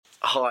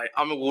Hi,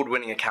 I'm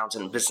award-winning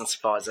accountant and business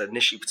advisor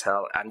Nishi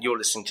Patel, and you're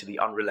listening to the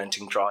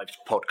Unrelenting Drive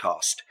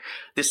podcast.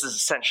 This is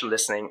essential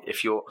listening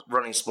if you're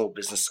running a small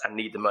business and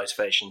need the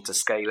motivation to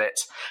scale it.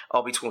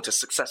 I'll be talking to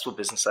successful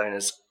business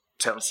owners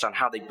to understand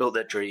how they built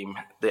their dream,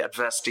 the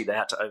adversity they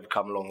had to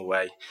overcome along the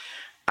way,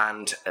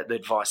 and the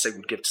advice they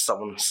would give to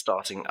someone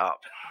starting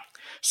up.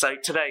 So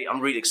today I'm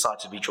really excited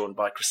to be joined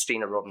by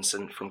Christina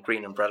Robinson from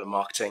Green Umbrella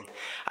Marketing,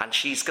 and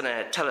she's going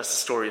to tell us the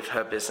story of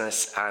her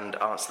business and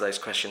answer those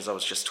questions I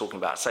was just talking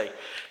about. So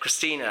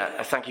Christina,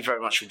 thank you very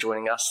much for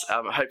joining us.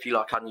 I hope you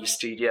like our new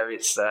studio.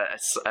 It's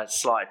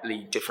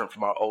slightly different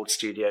from our old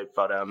studio,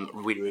 but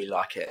really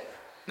like it.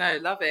 No,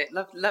 love it.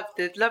 Love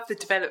the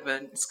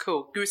development. It's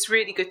cool. It's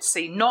really good to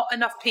see. Not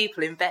enough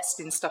people invest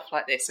in stuff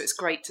like this, so it's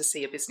great to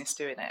see a business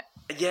doing it.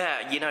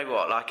 Yeah, you know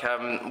what?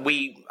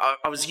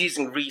 I was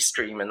using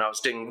Restream and I was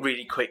doing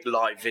really quick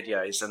live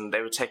videos, and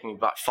they were taking me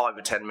about 5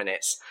 or 10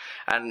 minutes.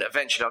 And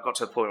eventually, I got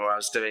to a point where I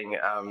was doing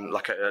a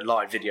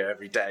live video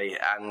every day,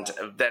 and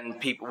then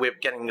we're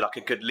getting like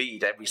a good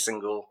lead every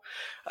single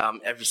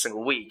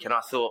week. And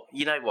I thought,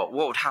 you know what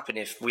would happen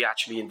if we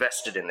actually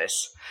invested in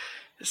this?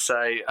 So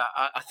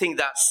I think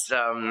that's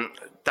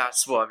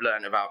what I've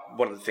learned about.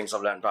 One of the things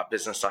I've learned about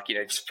business,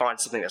 just find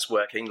something that's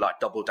working,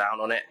 double down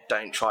on it.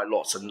 Don't try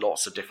lots and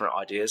lots of different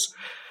ideas.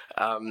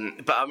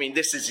 But I mean,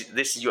 this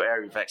is your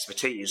area of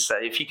expertise. So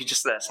if you could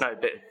just let us know a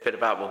bit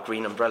about what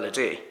Green Umbrella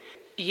do.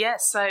 Yeah,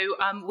 so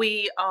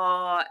we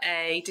are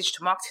a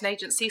digital marketing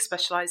agency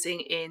specialising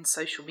in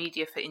social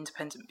media for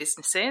independent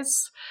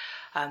businesses.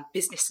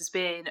 Business has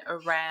been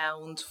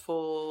around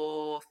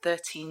for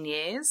 13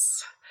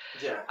 years.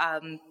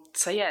 Yeah.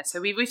 So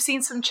we've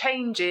seen some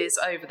changes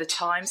over the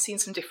time, seen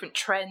some different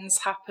trends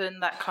happen,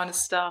 that kind of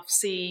stuff.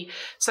 See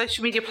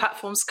social media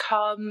platforms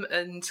come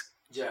and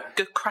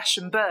go crash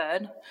and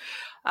burn.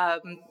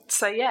 Like I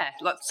say,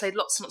 lots and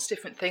lots of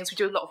different things. We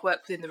do a lot of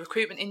work within the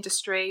recruitment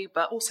industry,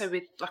 but also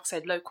with, like I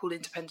said, local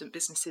independent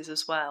businesses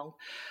as well.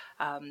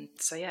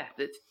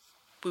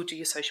 We'll do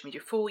your social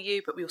media for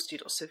you, but we also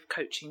do lots of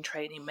coaching,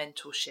 training,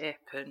 mentorship,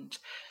 and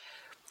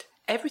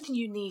everything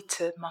you need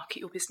to market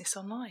your business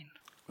online.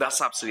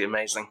 That's absolutely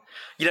amazing.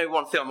 You know,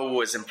 one thing I'm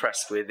always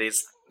impressed with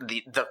is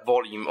the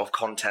volume of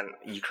content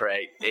you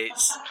create.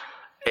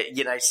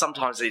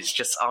 Sometimes it's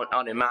just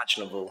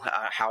unimaginable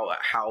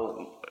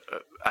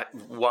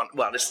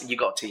you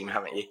got a team,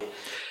 haven't you?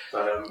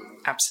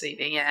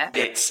 Absolutely, yeah.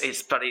 It's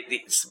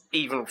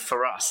even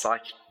for us,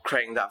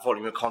 creating that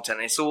volume of content.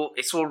 It's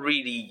all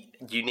really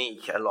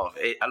unique. A lot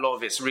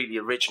of it's really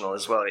original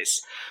as well.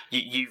 It's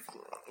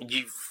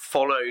you've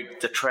followed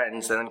the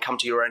trends and then come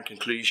to your own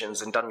conclusions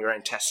and done your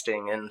own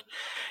testing, and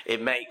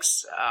it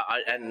makes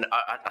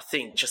I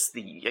think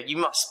you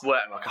must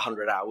work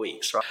 100-hour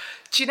weeks, right?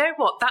 Do you know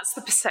what? That's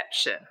the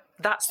perception.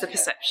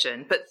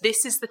 Perception. But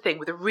this is the thing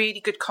with a really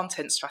good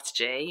content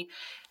strategy.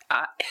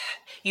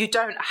 You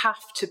don't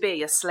have to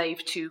be a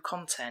slave to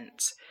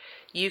content.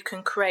 You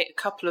can create a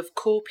couple of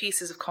core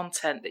pieces of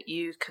content that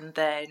you can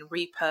then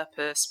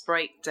repurpose,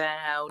 break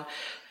down,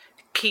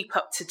 keep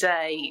up to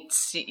date.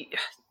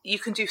 You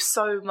can do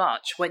so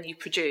much when you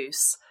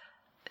produce.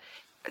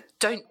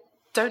 Don't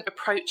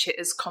approach it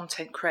as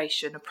content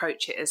creation.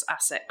 Approach it as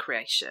asset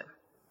creation.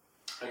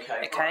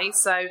 Okay.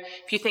 So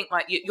if you think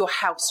your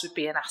house would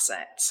be an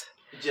asset,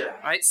 yeah.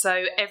 Right.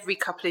 So every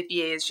couple of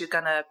years you're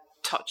gonna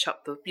touch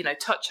up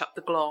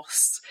the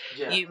gloss.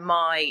 Yeah. You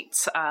might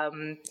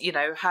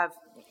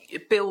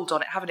build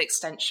on it, have an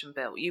extension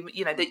built.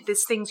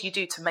 There's things you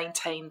do to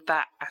maintain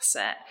that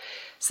asset.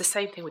 It's the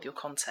same thing with your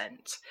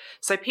content.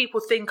 So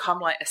people think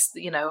I'm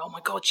oh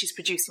my God, she's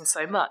producing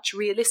so much.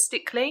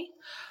 Realistically,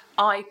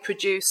 I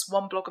produce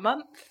one blog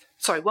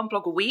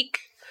a week.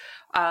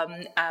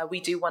 We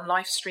do one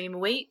live stream a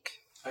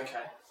week. Okay.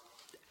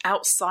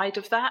 Outside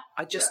of that,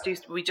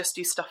 we just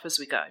do stuff as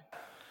we go.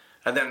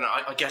 And then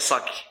I guess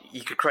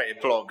you could create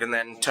a blog and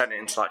then turn it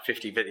into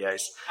 50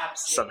 videos.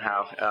 Absolutely.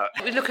 Somehow.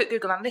 We look at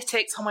Google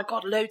Analytics. Oh my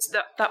God, loads!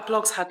 That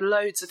blog's had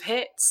loads of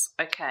hits.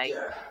 Okay,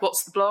 yeah.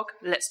 What's the blog?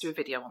 Let's do a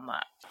video on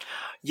that.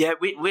 Yeah,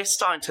 we're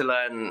starting to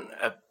learn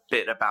a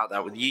bit about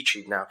that with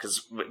YouTube now,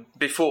 because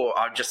before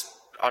I'd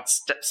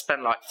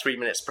spend 3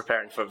 minutes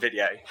preparing for a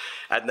video,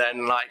 and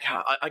then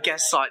I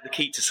guess the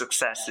key to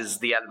success is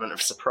the element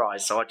of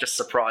surprise. So I just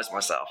surprise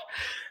myself,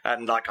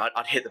 and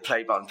I'd hit the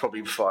play button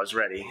probably before I was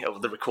ready, or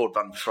the record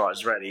button before I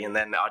was ready, and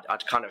then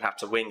I'd kind of have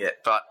to wing it.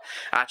 But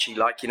actually,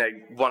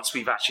 once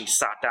we've actually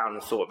sat down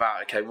and thought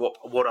about, okay,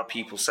 what are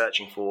people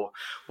searching for?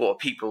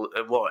 What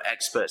are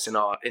experts in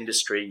our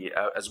industry,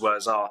 as well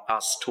as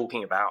us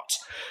talking about?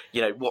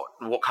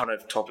 What kind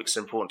of topics are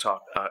important to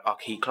our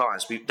key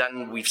clients?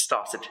 We've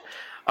started.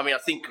 I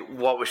think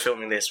while we're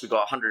filming this, we've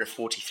got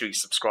 143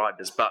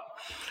 subscribers, but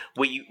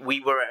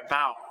we were at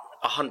about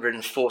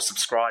 104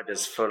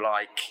 subscribers for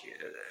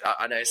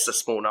I know it's a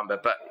small number,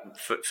 but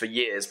for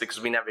years,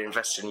 because we never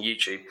invested in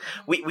YouTube.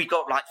 We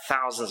got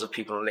thousands of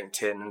people on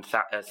LinkedIn and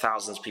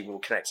thousands of people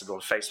connected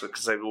on Facebook,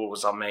 because they were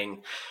always our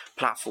main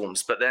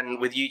platforms. But then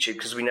with YouTube,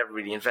 because we never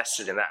really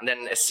invested in that, and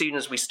then as soon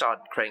as we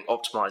started creating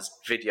optimized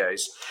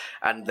videos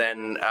and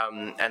then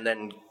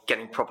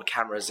getting proper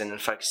cameras in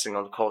and focusing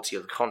on the quality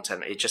of the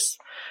content, it just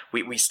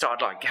we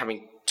started like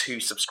having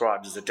 2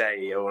 subscribers a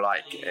day, or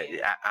like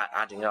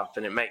adding up,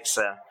 and it makes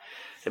a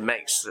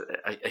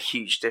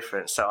huge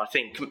difference. So I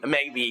think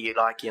maybe,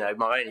 like,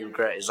 my only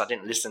regret is I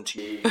didn't listen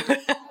to you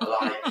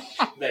like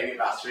maybe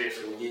about 3 or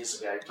 4 years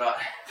ago. But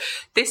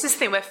this is the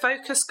thing, where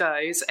focus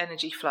goes,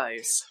 energy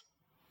flows.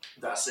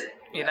 That's it.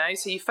 You know,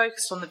 so you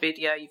focused on the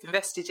video, you've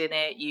invested in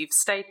it, you've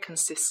stayed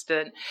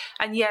consistent.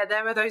 And yeah,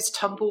 there are those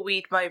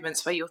tumbleweed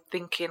moments where you're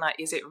thinking, like,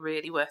 is it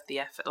really worth the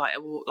effort? Like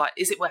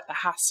is it worth the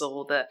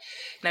hassle?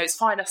 It's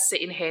fine us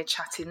sitting here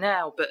chatting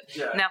now, but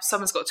now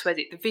someone's got to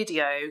edit the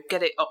video,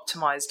 get it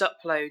optimized,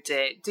 upload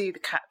it, do the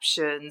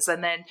captions,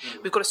 and then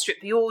we've got to strip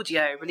the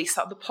audio, release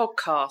that on the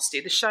podcast,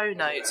 do the show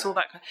notes, all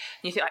that. And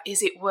you think, like,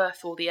 is it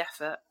worth all the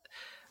effort?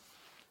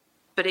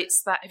 But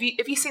it's that, have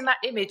you seen that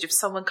image of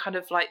someone kind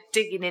of like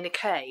digging in a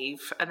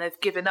cave and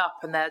they've given up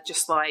and they're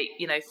just like,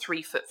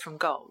 3 foot from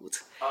gold?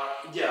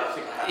 Yeah, I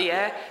think I have.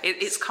 Yeah,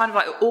 it's kind of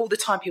like all the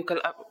time people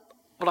go,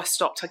 well, I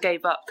stopped, I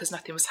gave up because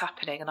nothing was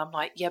happening. And I'm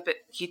like, yeah, but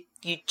you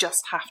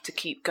just have to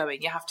keep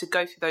going. You have to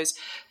go through those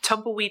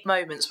tumbleweed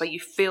moments where you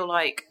feel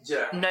like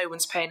no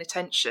one's paying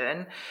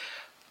attention,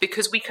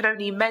 because we can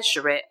only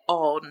measure it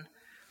on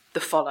the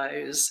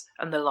follows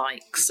and the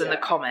likes and the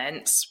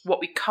comments.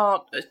 What we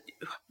can't...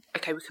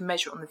 Okay, we can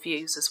measure it on the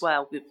views as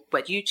well,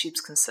 where YouTube's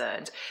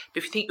concerned. But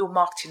if you think you're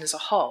marketing as a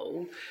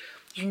whole,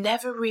 you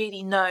never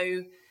really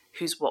know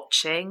who's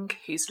watching,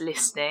 who's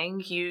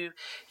listening. You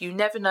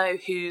never know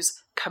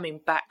who's coming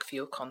back for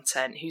your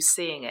content, who's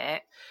seeing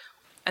it.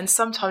 And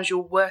sometimes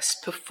your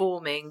worst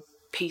performing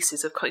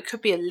pieces of content, it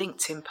could be a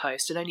LinkedIn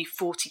post and only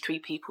 43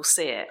 people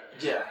see it.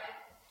 Yeah.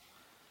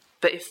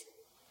 But if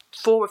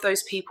 4 of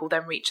those people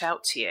then reach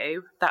out to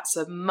you, that's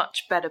a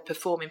much better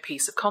performing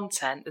piece of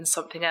content than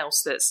something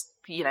else that's,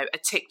 a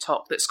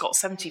TikTok that's got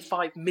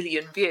 75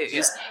 million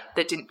views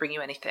that didn't bring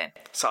you anything.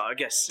 So I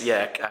guess,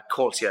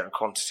 quality over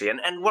quantity.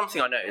 And one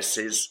thing I noticed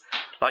is,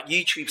 like,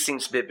 YouTube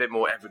seems to be a bit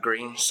more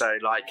evergreen. So,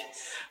 like,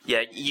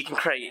 you can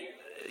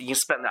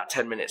spend that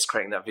 10 minutes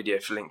creating that video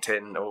for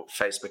LinkedIn or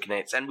Facebook,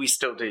 and we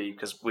still do,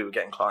 because we were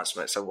getting clients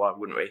from it, so why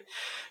wouldn't we?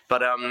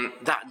 But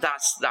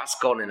that's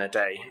gone in a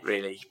day,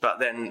 really. But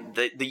then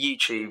the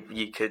YouTube,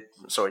 you could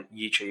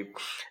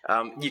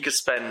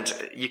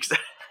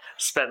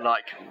spend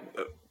like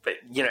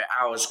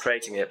hours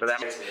creating it. But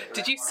then,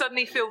 did you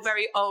suddenly feel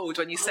very old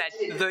when you said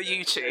the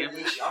YouTube?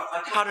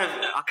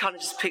 I kind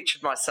of just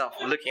pictured myself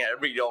looking at a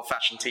really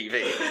old-fashioned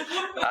TV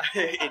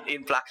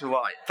in black and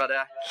white. But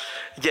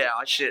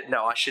I should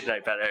know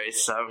better.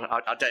 It's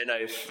I don't know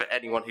if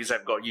anyone who's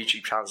ever got a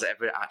YouTube channel has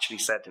ever actually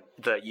said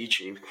the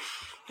YouTube.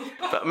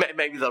 But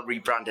maybe they'll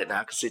rebrand it now,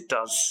 because it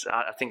does.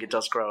 I think it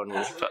does grow on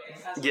you. But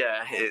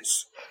yeah,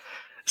 it's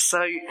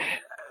so.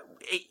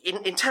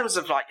 In terms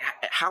of, like,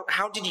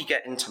 how did you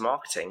get into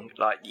marketing?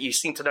 Like, you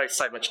seem to know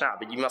so much now,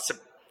 but you must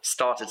have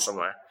started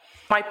somewhere.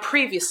 My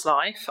previous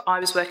life, I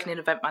was working in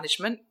event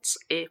management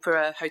for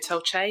a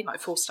hotel chain,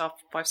 like 4-star,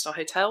 5-star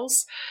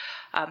hotels.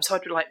 So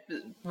I'd be like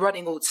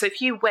running all. So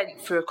if you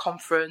went for a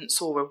conference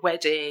or a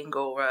wedding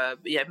or a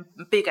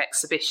big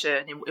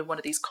exhibition in one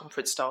of these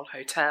conference-style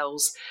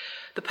hotels,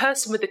 the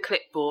person with the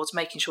clipboard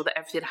making sure that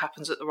everything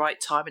happens at the right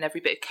time and every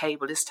bit of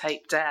cable is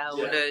taped down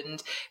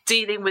and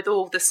dealing with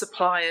all the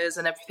suppliers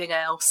and everything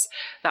else,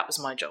 that was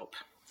my job.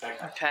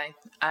 Okay.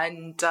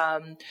 And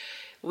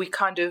we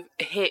kind of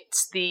hit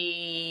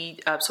the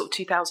sort of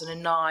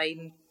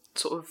 2009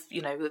 sort of,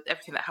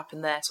 everything that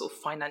happened there sort of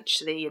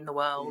financially in the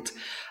world.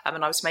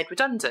 And I was made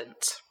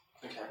redundant.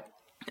 Okay.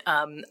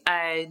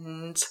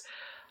 And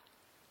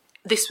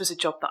this was a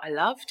job that I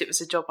loved. It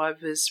was a job I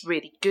was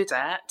really good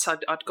at.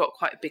 I'd got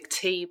quite a big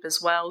team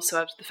as well,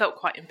 so I felt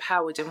quite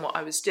empowered in what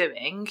I was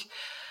doing.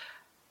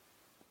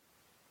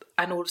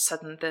 And all of a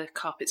sudden, the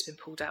carpet's been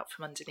pulled out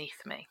from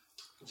underneath me.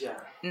 Yeah.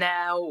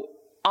 Now,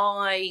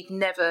 I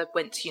never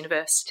went to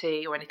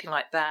university or anything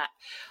like that.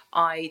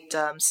 I'd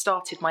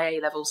started my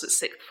A-levels at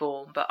 6th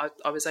form, but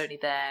I was only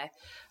there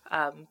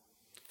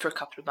for a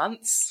couple of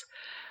months.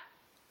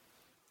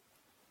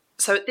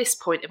 So at this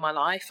point in my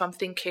life, I'm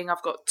thinking,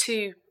 I've got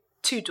two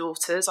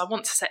daughters. I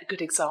want to set a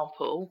good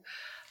example.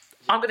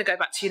 I'm going to go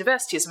back to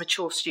university as a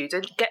mature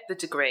student, get the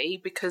degree,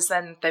 because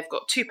then they've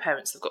got 2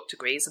 parents that've got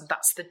degrees, and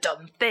that's the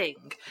done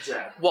thing.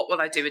 Yeah. What will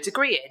I do a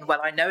degree in?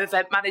 Well, I know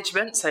event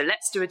management, so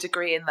let's do a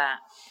degree in that.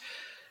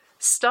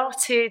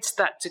 Started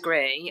that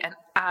degree and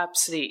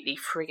absolutely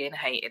frigging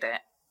hated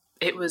it.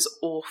 It was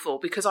awful,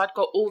 because I'd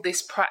got all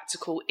this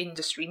practical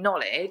industry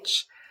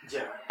knowledge,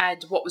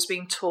 and what was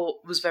being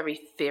taught was very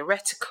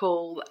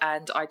theoretical,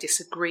 and I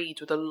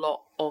disagreed with a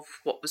lot of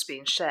what was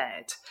being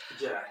shared.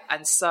 Yeah.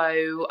 And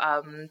so,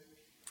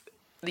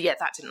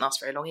 that didn't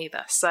last very long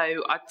either.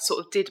 So I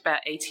sort of did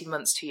about 18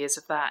 months, 2 years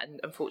of that, and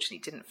unfortunately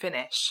didn't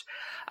finish.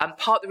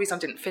 Part of the reason I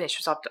didn't finish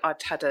was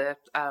I'd had a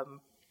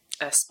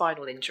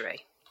spinal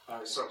injury.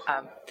 Oh, sorry.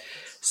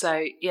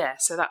 So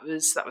that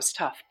was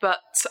tough.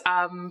 But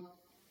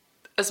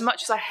as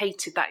much as I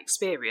hated that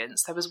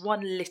experience, there was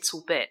one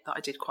little bit that I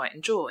did quite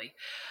enjoy.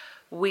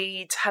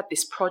 we'd had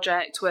this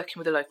project working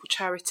with a local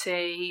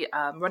charity,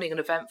 running an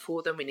event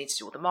for them. We needed to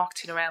do all the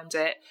marketing around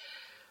it.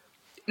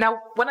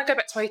 Now, when I go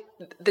back to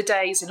the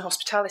days in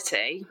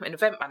hospitality, in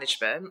event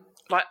management,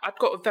 like I've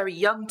got a very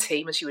young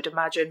team, as you would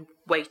imagine,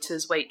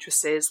 waiters,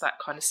 waitresses, that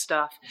kind of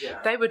stuff. Yeah.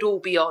 They would all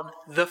be on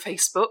the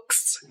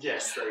Facebooks.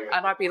 Yes, there you go.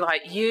 And I'd be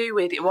like, you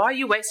idiot, why are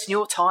you wasting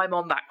your time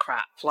on that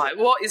crap? Like,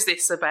 what is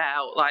this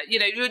about? Like, you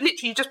know, you're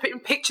literally just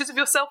putting pictures of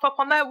yourself up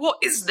on there. What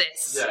is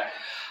this?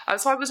 Yeah.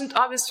 So I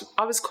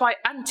was quite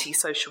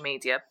anti-social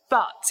media.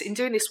 But in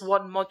doing this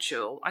one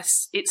module,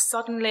 it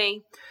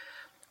suddenly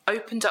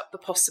opened up the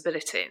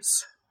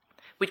possibilities.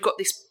 We'd got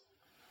this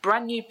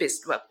brand new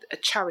business, well,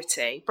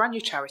 brand new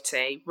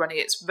charity, running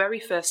its very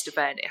first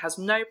event. It has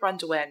no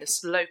brand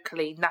awareness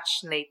locally,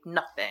 nationally,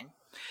 nothing.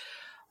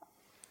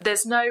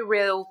 There's no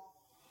real.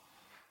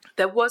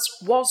 There was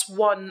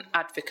one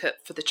advocate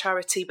for the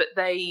charity, but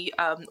they,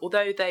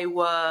 although they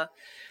were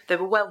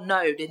well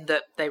known in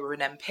that they were an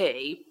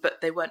MP,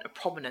 but they weren't a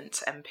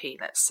prominent MP,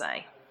 let's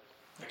say.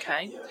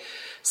 Okay, Yeah.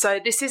 So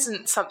this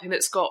isn't something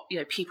that's got, you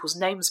know, people's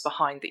names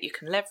behind that you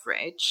can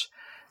leverage.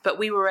 But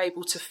we were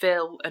able to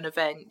fill an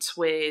event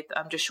with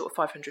just short of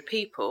 500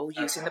 people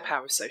using the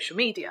power of social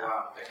media.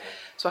 Wow, okay.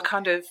 So I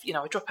kind of, you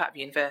know, I drop out of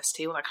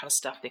university, all that kind of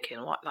stuff,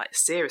 thinking,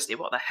 seriously,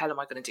 what the hell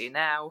am I going to do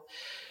now?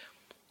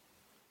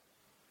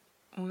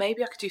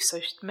 Maybe I could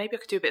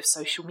do a bit of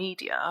social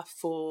media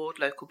for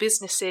local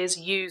businesses,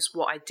 use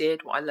what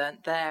I learned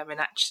there, and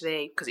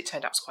actually, because it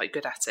turned out I was quite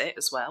good at it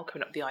as well,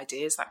 coming up with the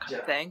ideas, that kind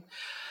of thing.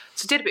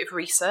 So did a bit of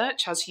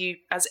research, as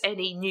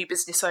any new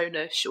business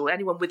owner or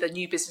anyone with a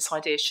new business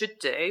idea should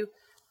do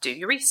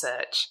your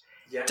research.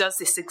 Yeah. Does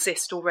this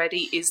exist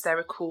already? Is there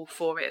a call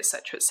for it,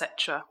 etc.,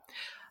 etc.?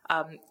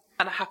 And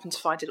I happened to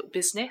find a little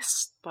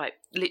business, like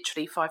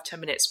literally 5-10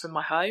 minutes from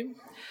my home,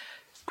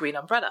 Green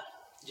Umbrella.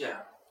 Yeah.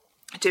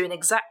 Doing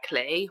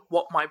exactly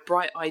what my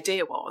bright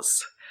idea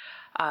was.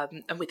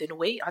 And within a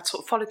week, I'd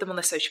sort of followed them on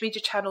their social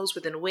media channels.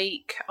 Within a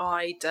week,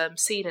 I'd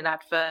seen an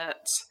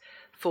advert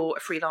for a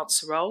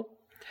freelancer role.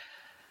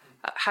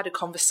 Had a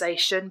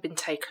conversation, been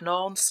taken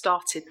on,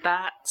 started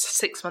that.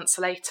 6 months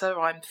later,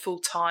 I'm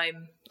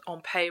full-time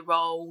on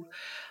payroll,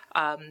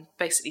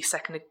 basically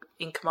second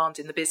in command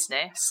in the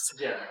business.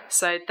 Yeah.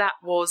 So that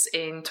was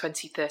in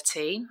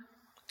 2013.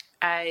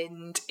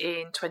 And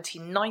in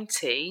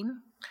 2019,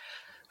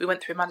 we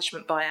went through a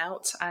management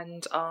buyout,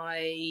 and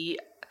I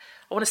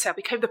want to say I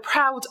became the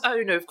proud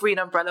owner of Green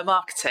Umbrella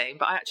Marketing,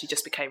 but I actually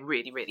just became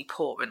really, really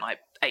poor and I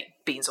ate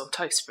beans on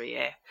toast for a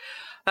year.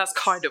 That's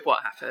kind of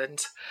what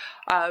happened.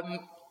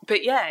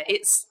 But yeah,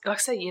 it's like I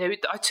say, you know,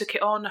 I took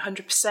it on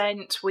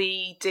 100%.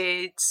 We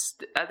did,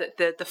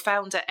 the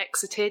founder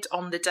exited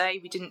on the day.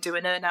 We didn't do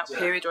an earn-out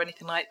period or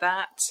anything like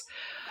that.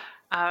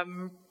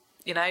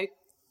 You know,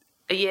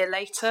 a year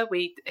later,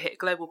 we hit a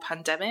global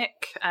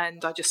pandemic,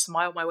 and I just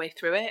smiled my way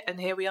through it, and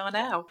here we are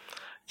now.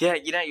 Yeah,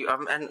 you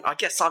know, and I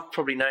guess I've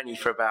probably known you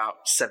for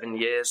about 7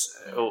 years,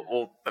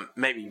 or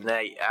maybe even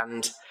 8,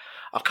 and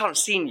I've kind of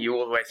seen you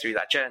all the way through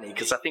that journey,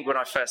 because I think when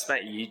I first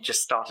met you, you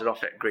just started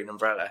off at Green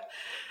Umbrella,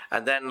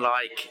 and then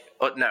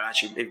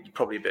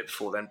probably a bit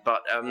before then,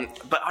 but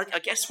I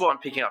guess what I'm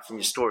picking up from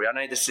your story, I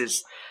know this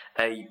is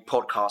a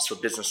podcast for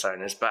business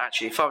owners, but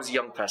actually if I was a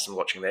young person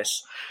watching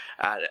this,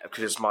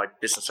 because my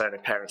business owner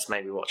parents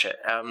made me watch it,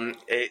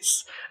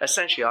 it's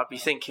essentially I'd be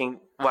thinking,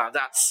 wow,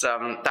 that's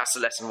a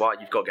lesson why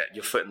you've got to get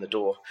your foot in the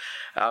door.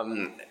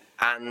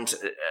 And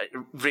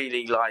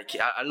really, like,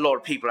 a lot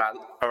of people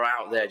are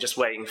out there just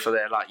waiting for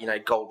their, like, you know,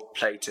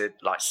 gold-plated,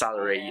 like,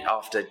 salary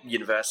after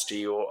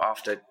university or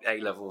after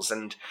A-levels,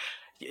 and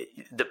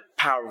the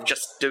power of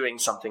just doing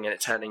something and it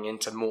turning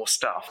into more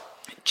stuff.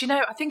 Do you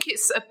know, I think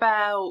it's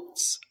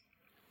about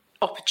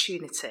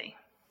opportunity.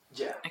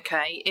 Yeah.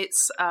 Okay,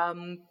 it's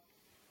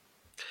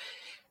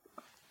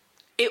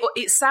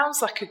it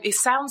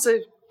sounds a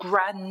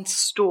grand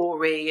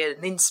story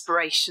and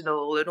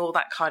inspirational and all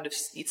that kind of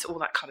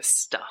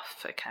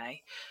stuff,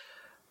 okay,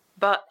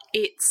 but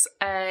it's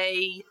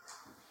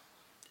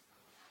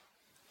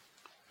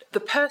the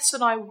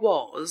person I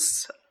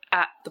was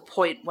at the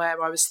point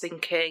where I was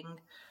thinking,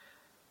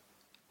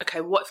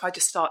 okay, what if I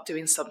just start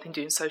doing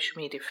social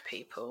media for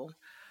people?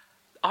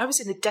 I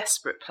was in a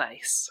desperate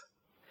place.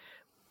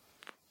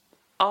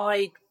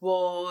 I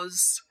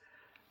was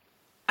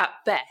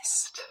at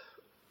best,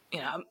 you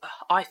know,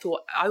 I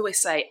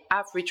always say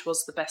average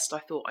was the best I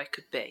thought I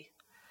could be.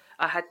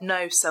 I had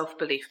no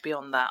self-belief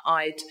beyond that.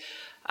 I'd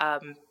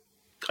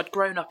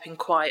grown up in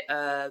quite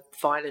a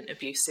violent,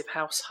 abusive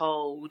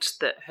household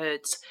that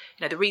had,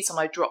 you know, the reason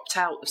I dropped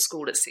out of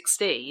school at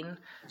 16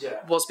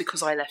 was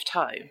because I left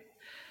home.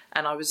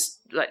 And I was,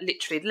 like,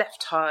 literally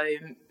left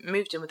home,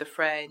 moved in with a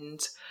friend,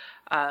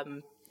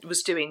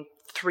 was doing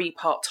 3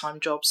 part-time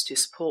jobs to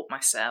support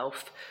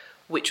myself,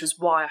 which was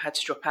why I had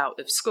to drop out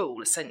of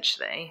school,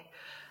 essentially.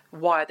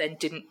 Why I then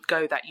didn't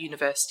go that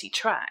university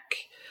track.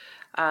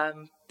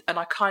 And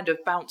I kind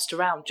of bounced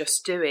around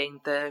just doing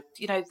the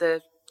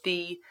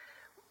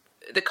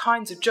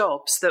kinds of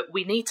jobs that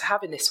we need to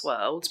have in this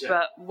world. Yeah.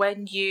 But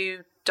when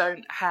you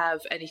don't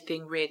have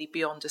anything really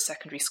beyond a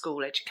secondary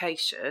school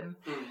education,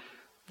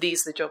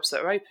 these are the jobs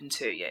that are open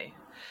to you.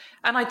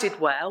 And I did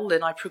well,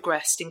 and I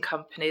progressed in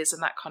companies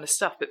and that kind of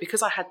stuff. But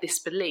because I had this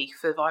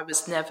belief of I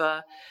was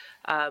never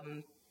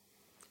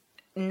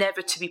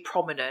to be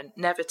prominent,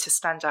 never to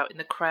stand out in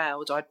the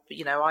crowd. I'd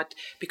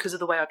because of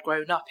the way I'd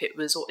grown up, it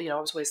was, I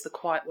was always the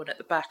quiet one at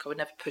the back. I would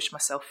never push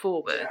myself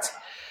forward. Yeah.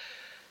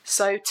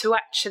 So to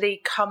actually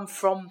come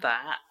from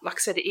that, like I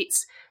said,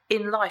 it's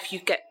in life you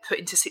get put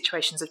into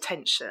situations of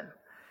tension.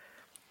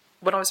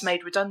 When I was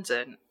made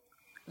redundant,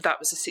 that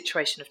was a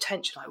situation of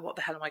tension. Like, what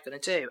the hell am I going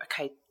to do?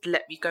 Okay,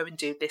 let me go and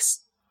do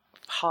this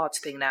hard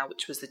thing now,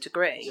 which was the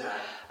degree. Yeah.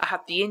 I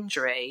had the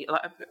injury.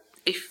 I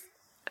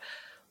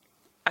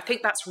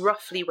think that's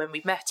roughly when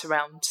we met,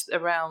 around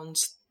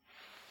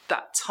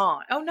that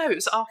time. Oh no, it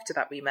was after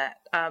that we met.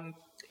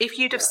 If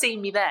you'd have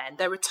seen me then,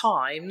 there were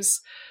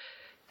times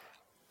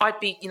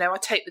I'd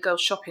take the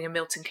girls shopping in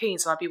Milton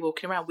Keynes and I'd be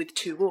walking around with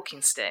 2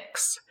 walking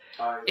sticks.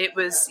 It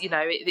was,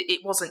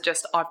 it wasn't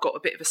just I've got a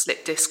bit of a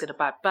slip disc and a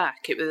bad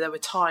back. There were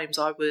times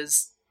I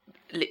was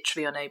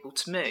literally unable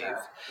to move.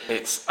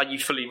 Yeah. Are you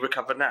fully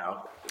recovered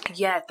now?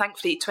 Yeah,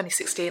 thankfully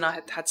 2016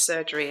 I had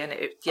surgery and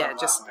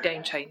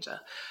game changer.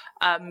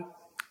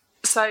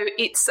 So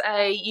it's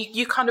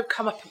you kind of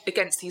come up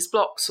against these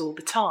blocks all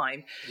the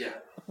time. Yeah.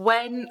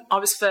 When I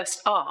was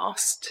first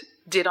asked,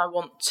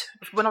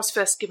 when I was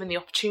first given the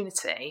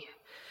opportunity,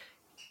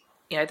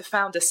 the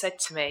founder said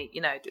to me,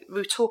 we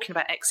were talking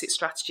about exit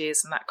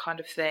strategies and that kind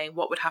of thing,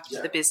 what would happen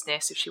to the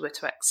business if she were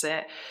to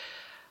exit.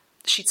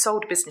 She'd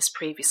sold a business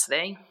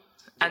previously,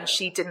 and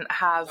she didn't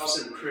have... That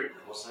was a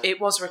recruitment, wasn't it?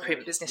 It was a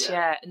recruitment business,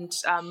 yeah. And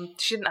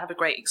she didn't have a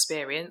great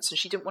experience, and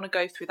she didn't want to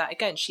go through that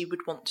again. She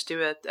would want to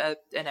do an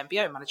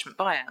MBO, management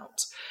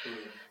buyout.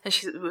 And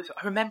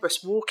I remember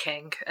us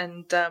walking,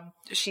 and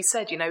she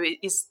said, do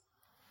you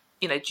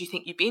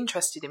think you'd be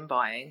interested in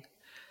buying?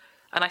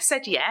 And I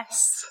said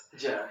yes.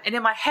 Yeah. And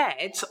in my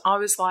head, I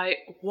was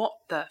like, what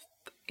the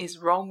is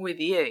wrong with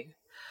you?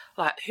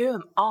 Like, who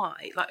am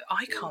I? Like,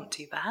 I can't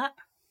do that.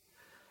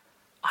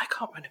 I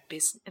can't run a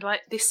business.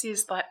 Like, this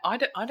is like, I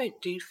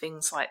don't do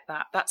things like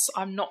that.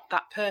 I'm not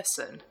that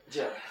person.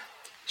 Yeah.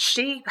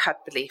 She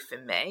had belief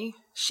in me.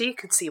 She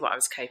could see what I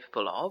was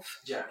capable of.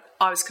 Yeah.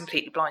 I was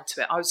completely blind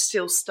to it. I was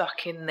still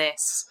stuck in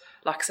this,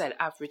 like I said,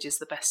 average is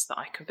the best that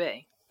I can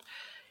be.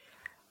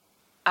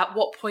 At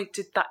what point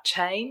did that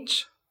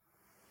change?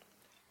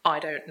 I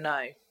don't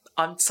know.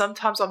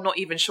 Sometimes I'm not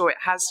even sure it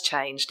has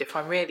changed, if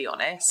I'm really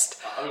honest.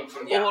 I mean,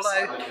 from the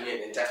outside looking in,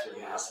 it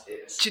definitely has.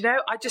 Do you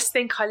know, I just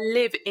think I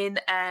live in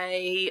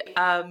a,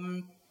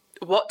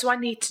 what do I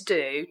need to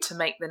do to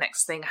make the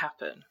next thing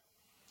happen?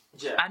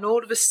 Yeah. And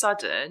all of a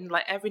sudden,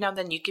 like every now and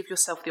then you give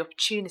yourself the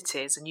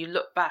opportunities and you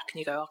look back and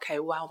you go, okay,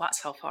 wow,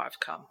 that's how far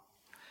I've come.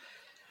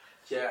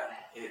 Yeah,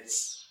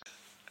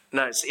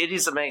 it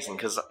is amazing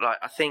because like,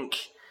 I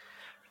think...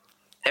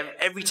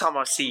 Every time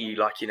I see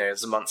you,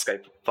 as the months go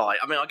by,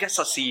 I mean, I guess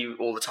I see you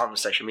all the time on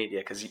social media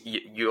because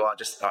you are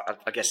just,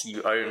 I guess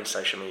you own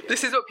social media.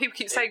 This is what people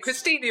keep saying,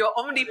 Christina, you're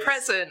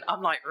omnipresent.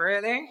 I'm like,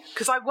 really?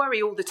 Because I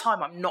worry all the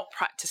time I'm not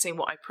practicing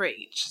what I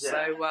preach. Yeah.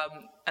 So,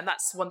 and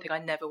that's one thing I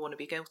never want to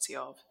be guilty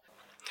of.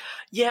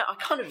 Yeah, I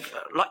kind of,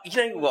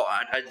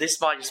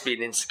 this might just be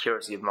an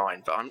insecurity of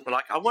mine, but I'm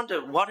like, I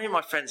wonder, why don't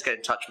my friends get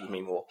in touch with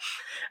me more?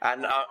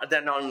 And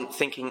then I'm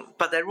thinking,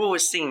 but they're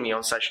always seeing me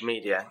on social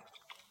media.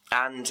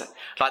 And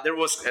they're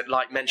always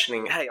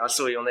mentioning, hey, I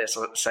saw you on this,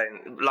 or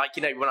saying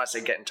when I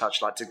say get in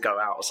touch, to go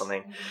out or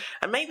something.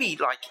 Mm-hmm. And maybe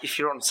if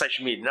you're on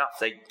social media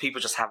enough,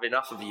 people just have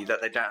enough of you that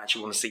they don't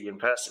actually want to see you in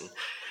person.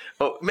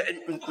 Or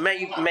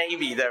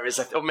maybe there is,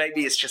 or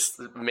maybe it's just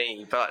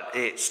me, but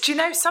it's. Do you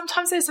know?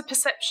 Sometimes there's a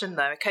perception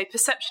though. Okay,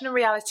 perception and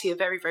reality are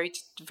very, very,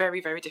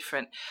 very, very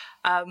different.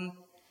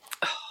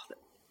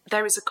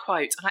 There is a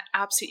quote, and I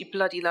absolutely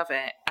bloody love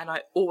it, and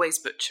I always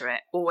butcher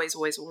it. Always,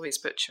 always, always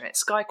butcher it.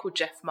 It's a guy called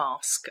Jeff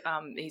Mask.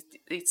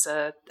 He's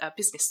a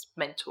business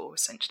mentor,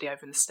 essentially,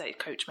 over in the States,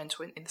 coach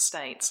mentor in the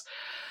States.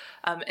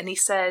 And he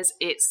says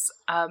it's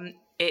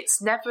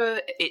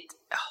never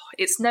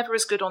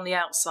as good on the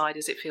outside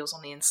as it feels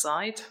on the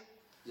inside.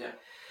 Yeah.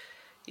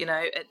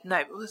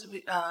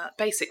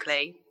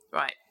 Basically,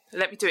 right,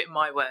 let me do it in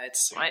my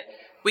words, right?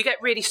 We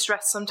get really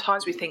stressed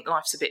sometimes. We think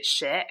life's a bit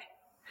shit.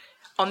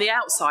 On the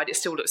outside, it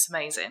still looks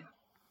amazing,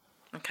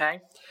 okay?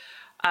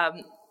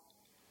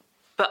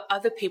 But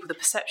other people, the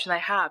perception they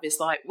have is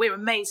we're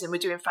amazing, we're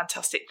doing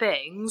fantastic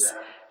things,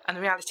 and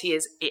the reality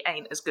is it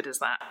ain't as good as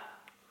that.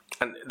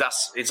 And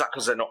is that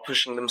because they're not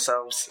pushing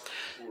themselves?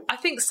 I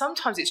think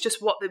sometimes it's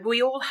just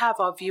we all have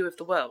our view of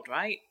the world,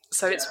 right?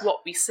 So it's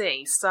what we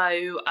see.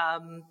 So, I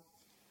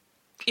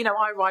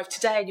arrived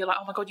today and you're like,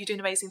 oh my God, you're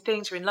doing amazing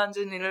things, you're in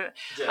London, and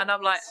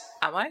I'm like,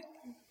 am I?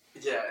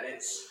 Yeah,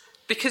 it's...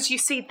 Because you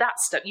see that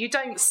stuff. You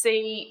don't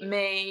see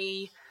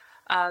me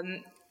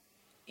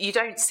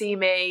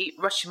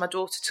rushing my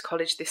daughter to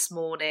college this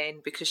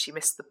morning because she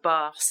missed the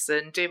bus,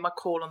 and doing my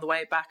call on the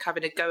way back,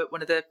 having a go at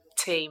one of the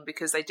team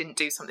because they didn't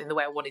do something the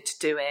way I wanted to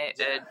do it.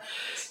 Yeah.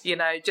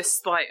 And,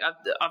 just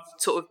I've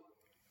sort of,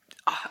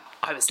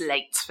 I was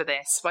late for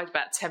this by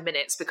about 10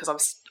 minutes because I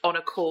was on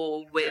a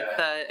call with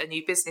a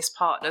new business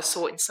partner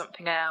sorting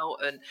something out,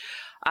 and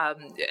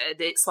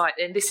it's like,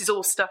 and this is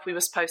all stuff we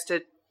were supposed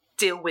to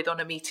deal with on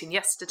a meeting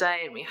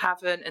yesterday, and we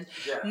haven't, and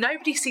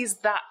nobody sees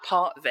that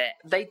part of it.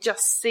 They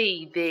just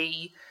see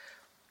the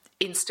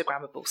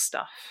Instagrammable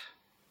stuff.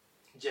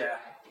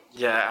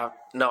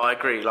 No, I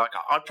agree. Like,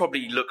 I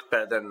probably look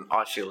better than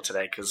I feel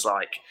today because,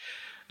 like,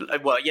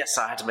 well, yes,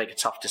 I had to make a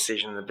tough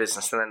decision in the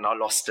business, and then I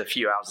lost a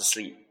few hours of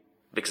sleep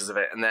because of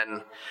it. And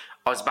then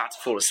I was about to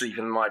fall asleep,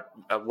 and my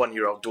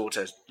 1-year-old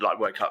daughter like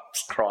woke up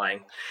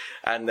crying,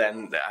 and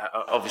then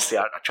obviously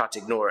I tried to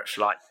ignore it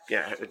for like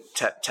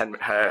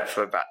her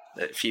for about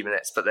a few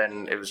minutes, but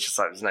then it was just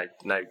like there was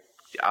no.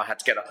 I had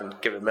to get up and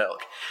give her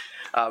milk.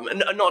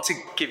 And not to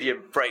give you a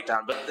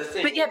breakdown, but the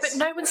thing. But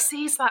no one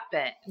sees that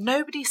bit.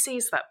 Nobody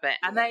sees that bit,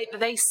 and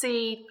they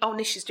see, oh,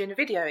 Nisha's doing a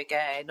video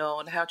again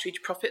on how to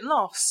reach profit and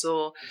loss,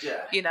 or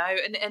you know,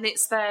 and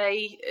it's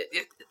I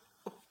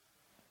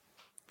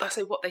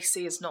say what they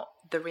see is not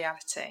the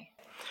reality.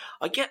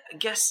 I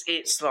guess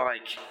it's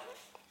like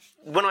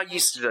when I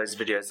used to do those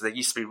videos, they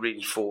used to be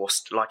really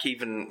forced. Like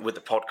even with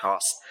the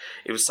podcast,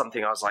 it was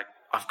something I was like,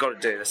 I've got to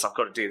do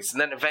this,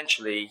 and then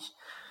eventually.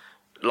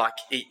 Like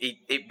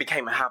it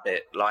became a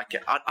habit. Like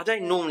I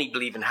don't normally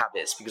believe in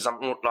habits because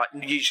I'm not, like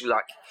usually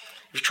like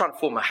if you're trying to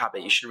form a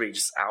habit, you should really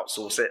just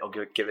outsource it or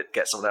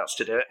get someone else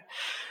to do it.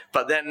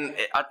 But then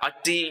I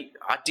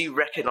do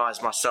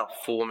recognise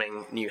myself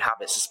forming new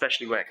habits,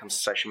 especially when it comes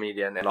to social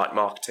media and like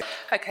marketing.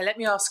 Okay, let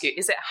me ask you: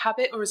 is it a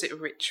habit or is it a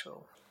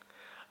ritual?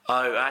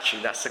 Oh,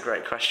 actually, that's a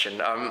great question.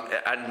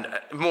 And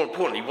more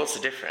importantly, what's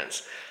the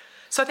difference?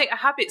 So I think a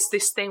habit's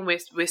this thing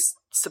we're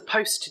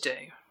supposed to do.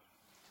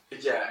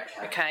 Yeah.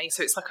 Okay.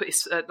 So it's like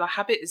the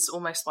habit is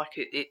almost like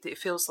it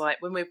feels like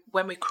when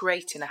we're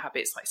creating a habit,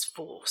 it's like it's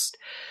forced.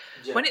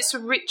 Yeah. When it's a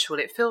ritual,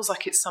 it feels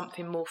like it's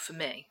something more for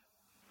me.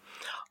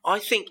 I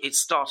think it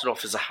started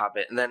off as a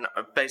habit, and then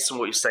based on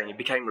what you're saying, it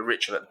became a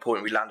ritual at the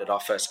point we landed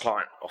our first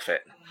client off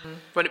it.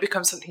 When it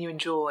becomes something you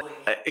enjoy.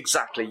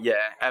 Exactly,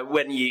 yeah.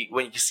 When you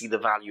see the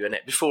value in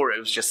it. Before it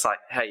was just like,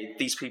 hey,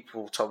 these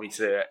people told me to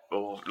do it,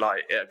 or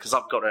like, because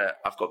I've got a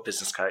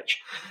business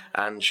coach,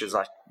 and she was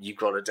like, you've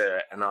got to do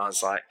it, and I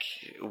was like,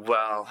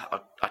 well,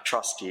 I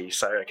trust you,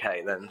 so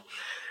okay then.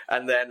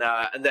 And then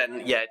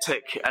it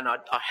took, and I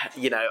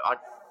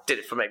did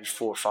it for maybe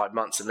 4 or 5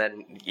 months, and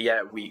then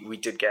we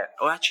did get.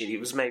 Oh, actually, it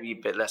was maybe a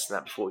bit less than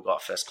that before we got our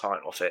first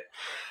client off it.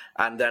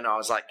 And then I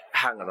was like,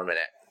 hang on a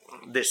minute,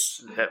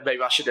 this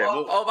maybe I should do it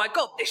more. Oh my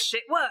god, this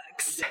shit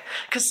works.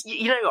 Because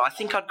I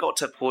think I'd got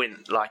to a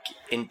point like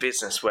in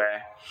business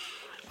where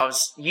I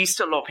was used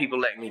to a lot of people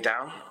letting me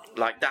down.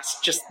 Like that's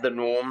just the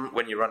norm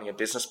when you're running a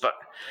business, but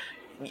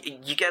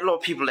you get a lot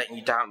of people letting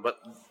you down, but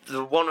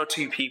the 1 or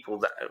 2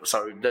 people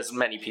there's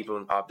many people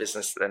in our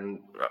business and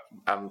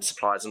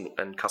suppliers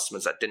and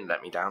customers that didn't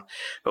let me down.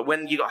 But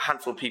when you got a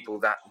handful of people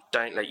that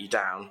don't let you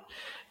down,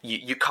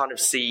 you kind of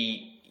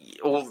see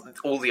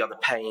all the other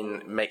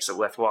pain makes it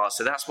worthwhile.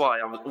 So that's why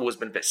I've always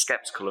been a bit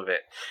skeptical of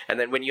it. And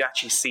then when you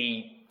actually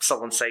see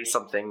someone say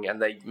something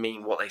and they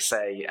mean what they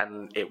say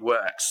and it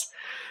works,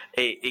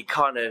 it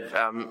kind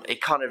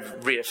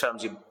of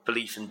reaffirms your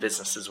belief in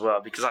business as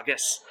well, because I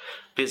guess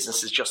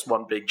business is just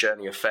one big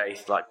journey of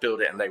faith, like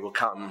build it and they will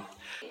come.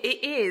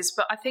 It is,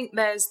 but I think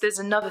there's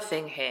another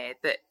thing here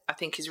that I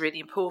think is really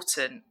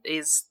important,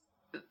 is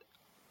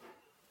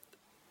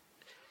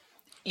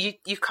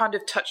you've kind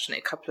of touched on it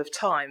a couple of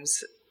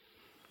times.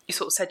 You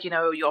sort of said,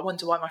 I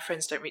wonder why my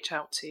friends don't reach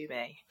out to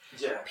me.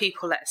 Yeah.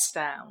 People let us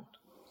down.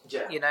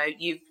 Yeah.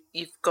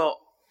 You've got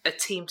a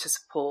team to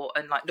support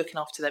and like looking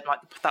after them, like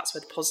that's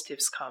where the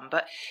positives come,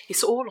 but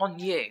it's all on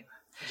you.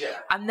 Yeah.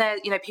 And there,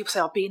 people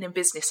say, being in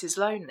business is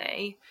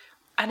lonely,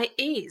 and it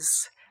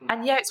is.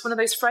 And it's one of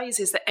those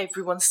phrases that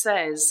everyone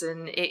says,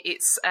 and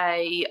it's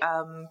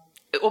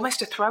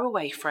almost a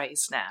throwaway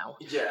phrase now.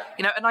 Yeah.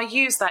 And I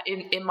use that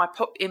in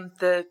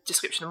the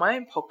description of my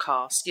own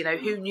podcast.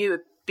 Who knew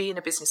being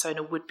a business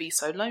owner would be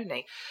so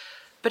lonely?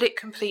 But it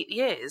completely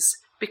is,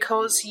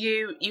 because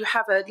you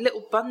have a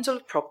little bundle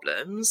of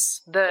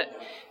problems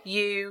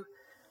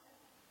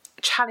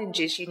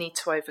challenges you need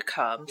to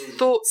overcome,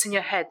 thoughts in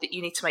your head that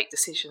you need to make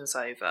decisions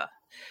over.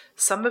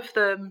 Some of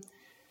them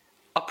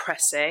are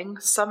pressing,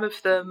 some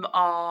of them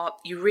are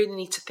you really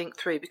need to think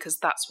through, because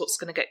that's what's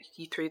going to get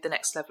you through the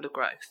next level of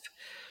growth.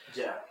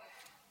 Yeah.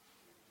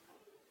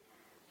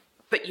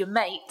 But your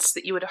mates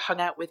that you would have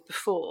hung out with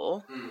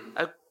before,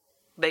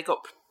 they've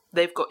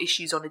got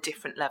issues on a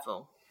different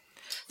level.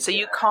 So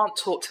you can't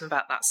talk to them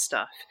about that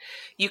stuff.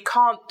 You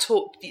can't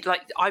talk,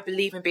 like, I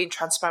believe in being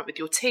transparent with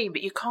your team,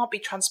 but you can't be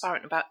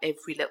transparent about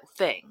every little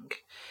thing.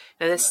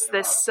 There's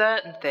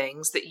certain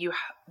things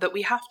that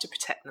we have to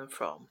protect them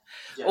from,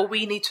 or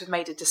we need to have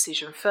made a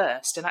decision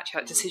first, and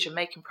actually that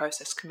decision-making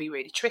process can be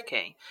really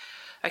tricky.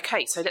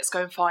 Okay, so let's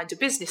go and find a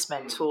business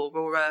mentor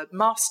or a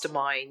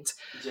mastermind.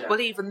 Yeah.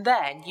 Well, even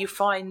then, you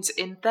find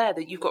in there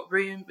that you've got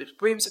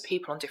rooms of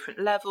people on different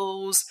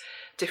levels,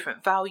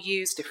 different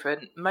values,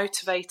 different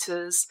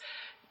motivators.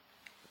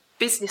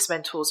 business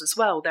mentors as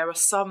well. There are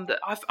some that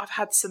I've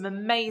had some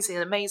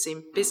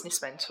amazing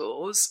business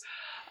mentors.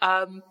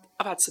 I've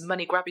had some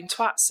money grabbing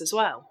twats as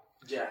well.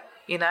 Yeah.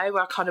 You know,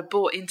 where I kind of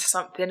bought into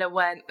something and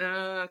went,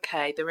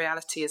 okay, the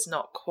reality is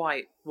not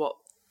quite what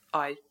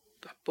I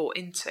bought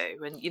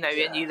into, and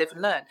and you live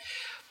and learn.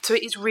 So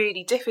it is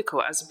really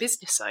difficult as a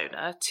business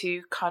owner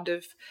to kind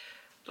of,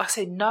 like I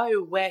say,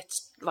 know where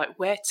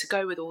to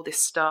go with all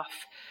this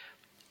stuff.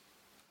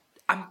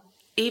 And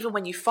even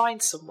when you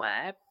find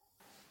somewhere,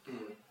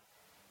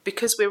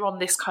 because we're on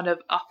this kind of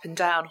up and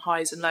down,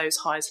 highs and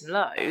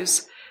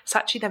lows, it's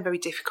actually then very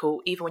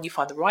difficult, even when you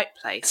find the right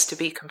place, to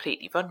be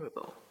completely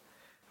vulnerable.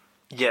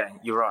 Yeah,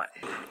 you're right.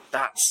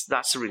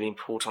 That's a really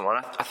important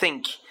one. I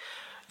think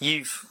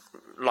you've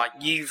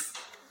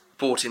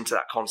bought into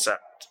that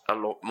concept a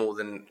lot more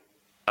than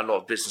a lot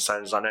of business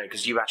owners I know,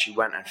 because you actually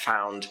went and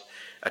found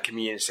a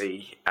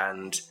community,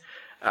 and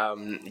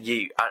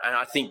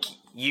I think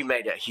you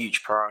made it a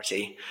huge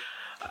priority.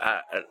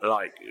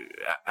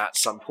 At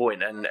some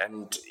point, and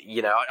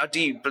I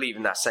do believe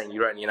in that saying,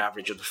 you're only an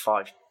average of the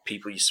 5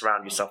 people you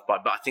surround yourself by,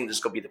 but I think there's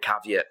got to be the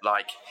caveat,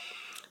 like,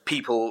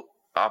 people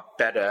are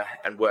better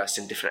and worse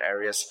in different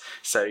areas.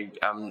 So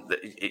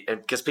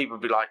because people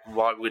would be like,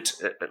 why would,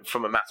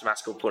 from a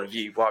mathematical point of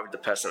view, why would the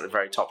person at the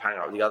very top hang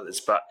out with the others?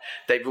 But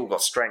they've all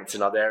got strengths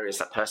in other areas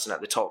that person at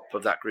the top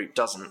of that group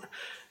doesn't,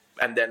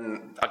 and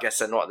then I guess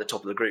they're not at the top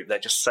of the group, they're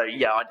just so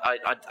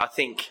I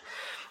think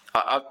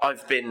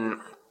I've been,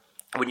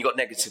 when you've got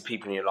negative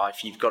people in your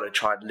life, you've got to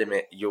try and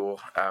limit your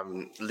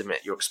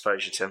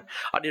exposure to them.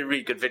 I did a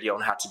really good video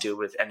on how to deal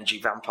with energy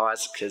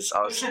vampires, because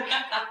I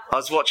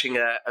was watching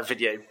a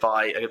video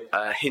by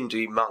a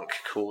Hindu monk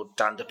called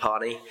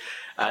Dandapani,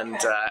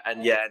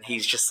 and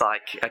he's just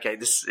like, okay,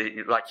 this,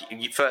 like,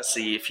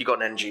 firstly, if you've got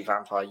an energy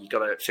vampire, you've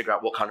got to figure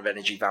out what kind of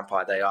energy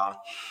vampire they are.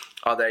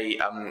 Are they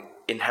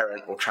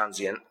inherent or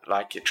transient?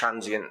 Like,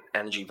 transient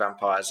energy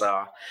vampires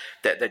are,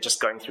 they're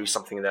just going through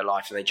something in their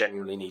life and they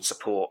genuinely need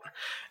support.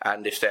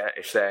 And if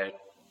they're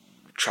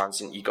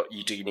transient,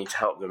 you do need to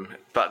help them.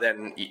 But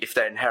then if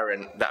they're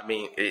inherent, that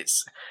means it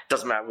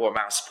doesn't matter what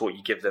amount of support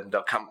you give them,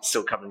 they'll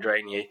still come and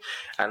drain you.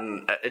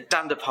 And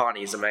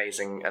Dandapani is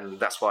amazing, and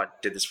that's why I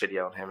did this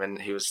video on him.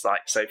 And he was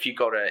like, so if you've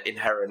got an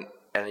inherent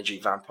energy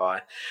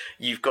vampire,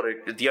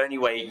 the only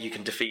way you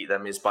can defeat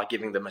them is by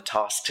giving them a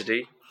task to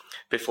do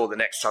before the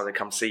next time they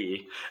come see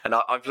you. And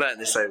I've learned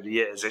this over the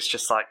years. It's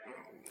just like,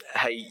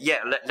 hey,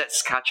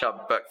 let's catch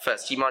up, but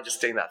first, do you mind just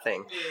doing that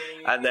thing?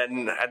 And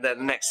then the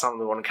next time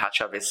we want to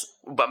catch up is,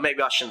 but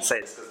maybe I shouldn't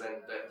say this, because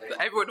then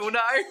everyone will know.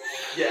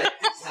 Yeah,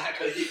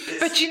 exactly.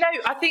 But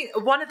I think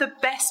one of the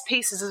best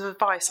pieces of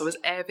advice I was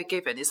ever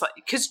given is, like,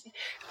 because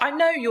I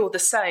know you're the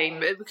same,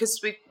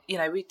 because we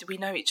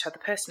know each other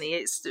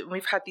personally.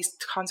 We've had these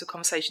kinds of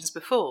conversations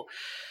before.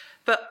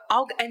 But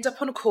I'll end up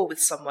on a call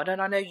with someone,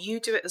 and I know you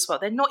do it as well.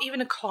 They're not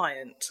even a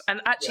client. And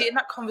actually, in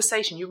that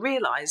conversation, you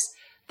realise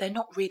they're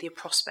not really a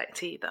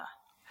prospect either.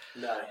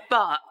 No.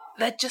 But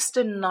they're just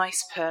a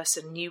nice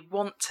person. You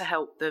want to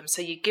help them.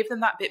 So you give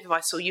them that bit of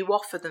advice, or you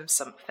offer them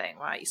something,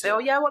 right? You say, oh,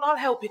 yeah, well, I'll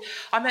help you.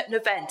 I'm at an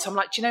event. I'm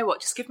like, do you know what?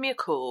 Just give me a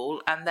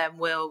call, and then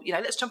we'll,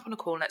 let's jump on a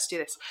call and let's do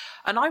this.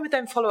 And I would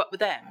then follow up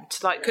with them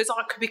to,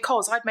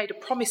 because I'd made a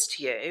promise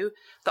to you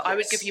that I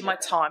would give you my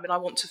time, and I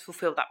want to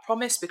fulfill that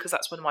promise because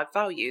that's one of my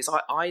values.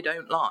 I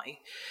don't lie.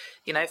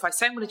 If I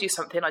say I'm going to do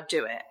something, I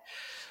do it.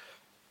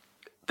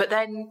 But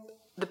then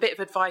the bit of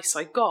advice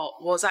I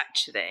got was,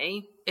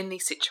 actually, in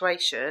these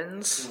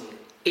situations,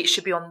 it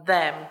should be on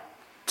them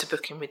to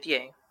book in with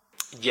you.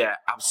 Yeah,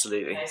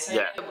 absolutely. Okay,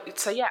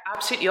 so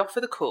absolutely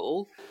offer the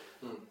call,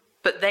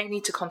 but they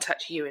need to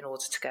contact you in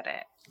order to get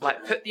it.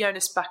 Like, put the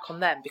onus back on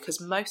them, because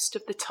most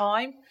of the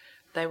time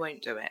they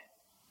won't do it.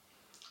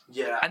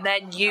 Yeah. And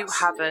then you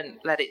haven't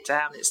let it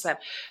down, it's them.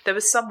 There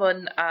was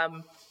someone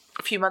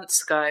a few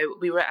months ago,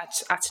 we were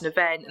at an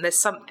event, and there's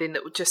something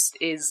that just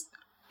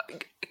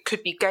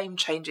could be game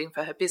changing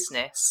for her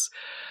business.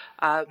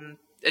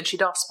 And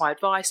she'd asked my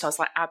advice, and I was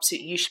like,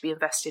 absolutely, you should be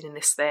invested in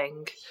this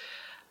thing.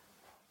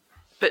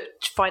 But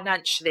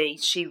financially,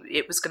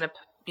 it was going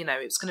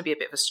to be a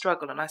bit of a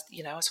struggle. And I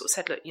sort of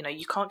said, look,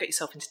 you can't get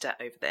yourself into debt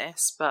over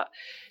this, but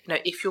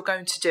if you're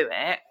going to do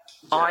it,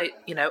 I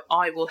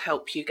will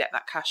help you get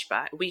that cash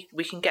back. We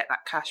can get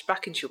that cash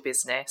back into your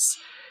business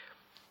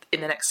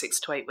in the next 6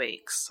 to 8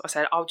 weeks. I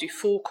said, I'll do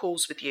 4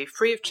 calls with you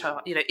free of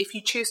charge. If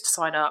you choose to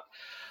sign up.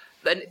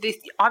 And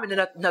I'm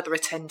another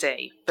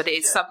attendee, but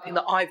it's something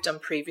that I've done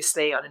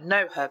previously. I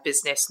know her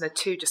business, and the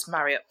two just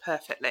marry up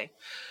perfectly.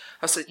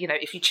 I said,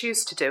 if you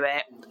choose to do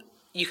it,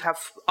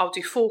 I'll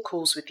do 4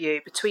 calls with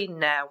you between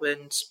now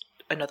and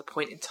another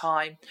point in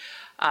time,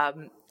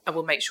 and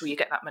we'll make sure you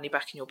get that money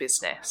back in your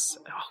business.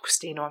 Oh,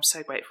 Christina, I'm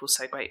so grateful,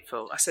 so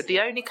grateful. I said, the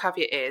only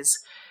caveat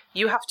is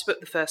you have to book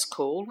the first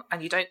call,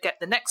 and you don't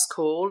get the next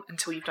call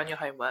until you've done your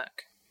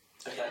homework.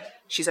 Okay.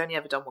 She's only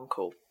ever done 1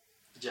 call.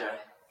 Yeah.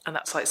 And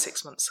that's like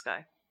 6 months ago.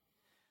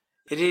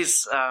 It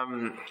is, I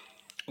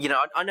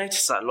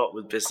notice that a lot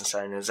with business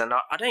owners, and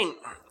I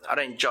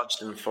don't judge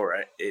them for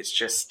it. It's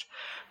just,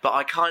 but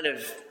I kind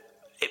of,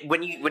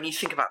 when you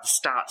think about the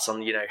stats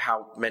on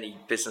how many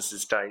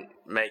businesses don't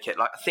make it,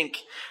 like I think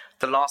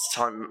the last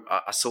time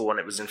I saw one,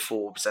 it was in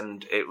Forbes,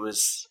 and it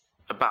was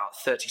about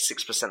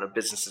 36% of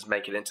businesses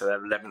make it into their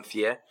 11th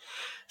year.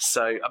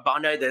 So, but I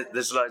know that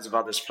there's loads of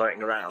others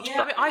floating around.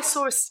 Yeah, I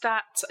saw a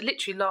stat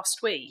literally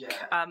last week.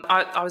 Yeah.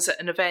 I was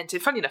at an event,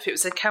 and funny enough, it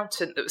was an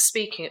accountant that was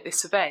speaking at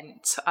this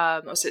event. I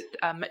was at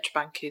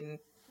Metrobank in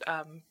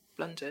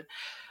London,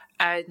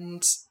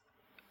 and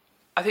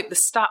I think the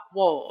stat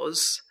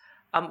was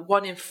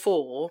 1 in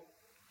 4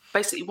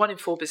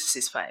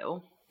 businesses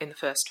fail in the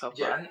first 12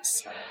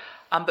 months. Okay.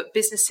 But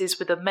businesses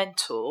with a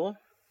mentor,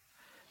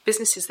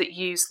 businesses that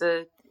use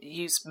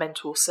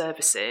mentor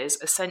services,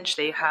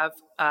 essentially have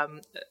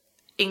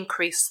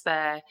increased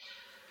their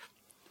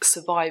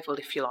survival,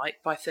 if you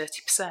like, by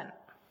 30%.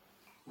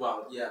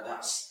 Well, yeah,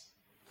 that's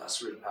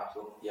really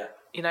powerful. Yeah,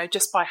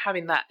 just by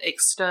having that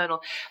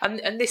external,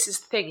 and this is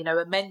the thing,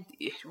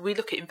 we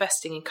look at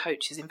investing in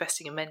coaches,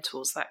 investing in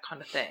mentors, that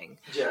kind of thing.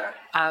 Yeah.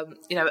 A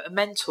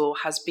mentor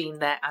has been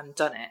there and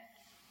done it.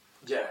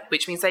 Yeah.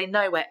 Which means they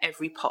know where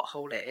every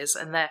pothole is,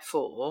 and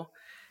therefore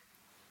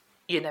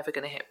you're never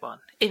going to hit one,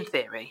 in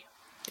theory.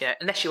 Yeah,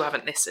 unless you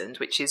haven't listened,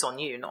 which is on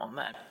you, not on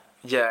them.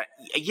 Yeah,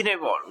 you know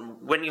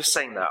what? When you're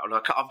saying that,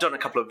 like I've done a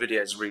couple of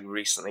videos really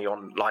recently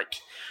on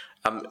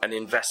an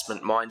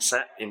investment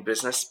mindset in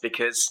business,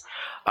 because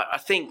I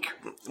think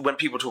when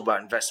people talk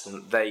about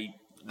investment, they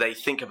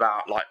think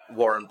about like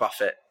Warren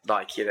Buffett,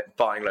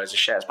 buying loads of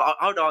shares. But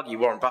I would argue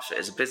Warren Buffett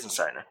is a business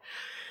owner.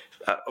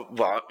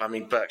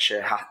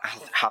 Berkshire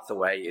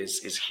Hathaway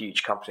is a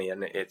huge company,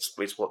 and it's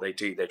what they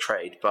do. They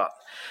trade, but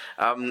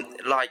I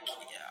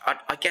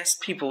guess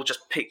people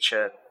just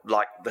picture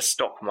like the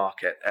stock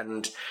market,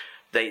 and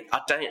I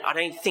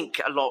don't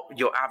think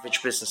your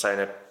average business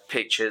owner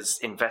pictures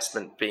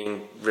investment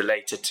being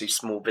related to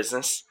small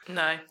business.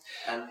 No,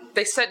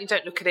 they certainly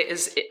don't look at it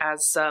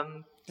as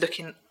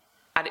looking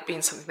at it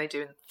being something they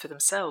do for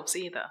themselves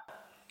either.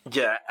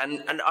 Yeah,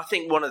 and I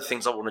think one of the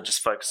things I want to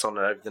just focus on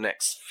over the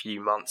next few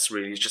months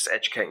really is just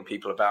educating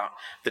people about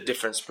the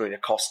difference between a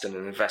cost and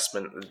an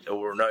investment,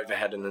 or an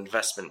overhead and an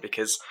investment,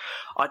 because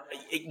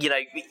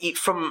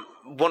from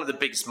one of the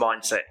biggest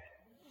mindset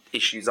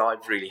issues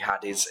I've really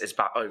had is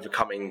about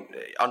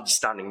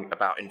understanding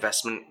about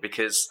investment,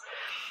 because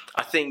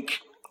I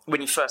think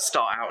when you first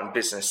start out in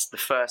business, the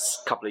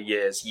first couple of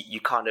years you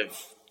kind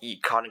of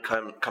come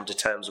to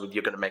terms with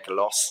you're going to make a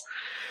loss,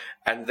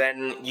 and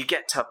then you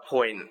get to a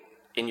point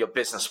in your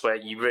business where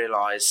you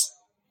realise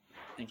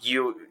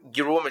you're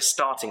almost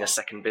starting a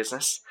second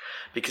business,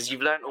 because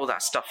you've learned all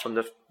that stuff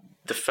from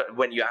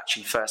when you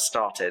actually first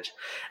started,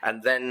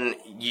 and then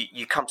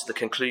you come to the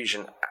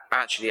conclusion,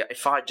 actually,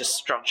 if I just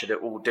structured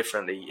it all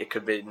differently, it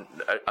could be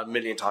a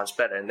million times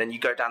better. And then you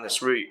go down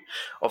this route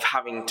of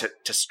having to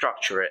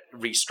restructure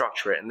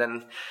it, and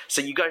then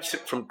so you go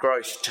from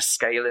growth to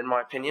scale, in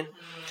my opinion.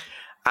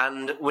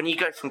 And when you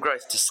go from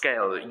growth to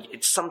scale,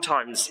 it's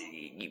sometimes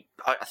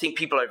I think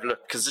people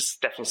overlook, because this is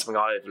definitely something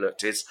I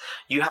overlooked, is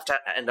you have to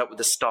end up with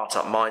a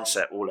startup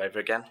mindset all over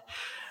again.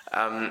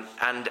 And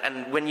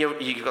when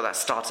you've got that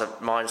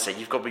startup mindset,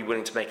 you've got to be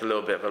willing to make a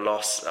little bit of a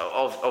loss.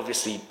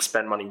 Obviously,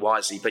 spend money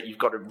wisely, but you've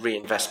got to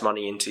reinvest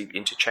money into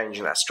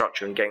changing that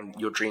structure and getting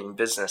your dream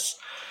business.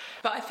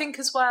 But I think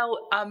as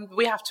well,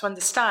 we have to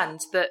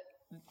understand that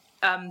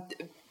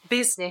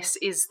business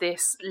is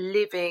this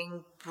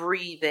living,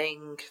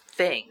 breathing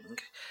thing.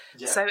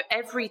 Yeah. So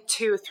every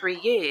 2 or 3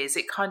 years,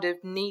 it kind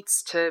of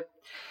needs to.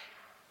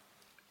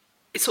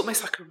 It's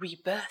almost like a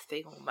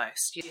rebirthing,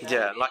 almost.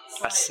 Yeah, like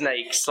a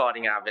snake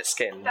sliding out of its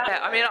skin. Yeah,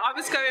 I mean, I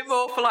was going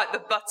more for like the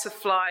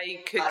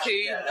butterfly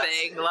cocoon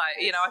thing.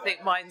 I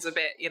think mine's a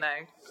bit,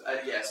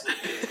 Yes.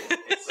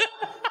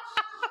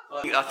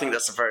 I think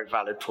that's a very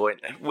valid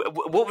point.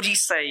 What would you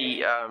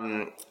say?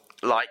 I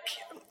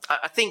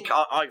think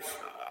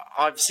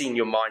I've seen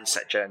your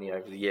mindset journey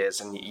over the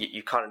years, and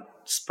you kind of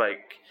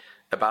spoke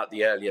about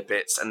the earlier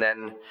bits, and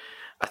then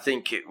I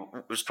think it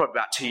was probably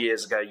about 2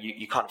 years ago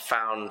you kind of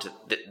found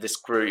this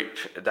group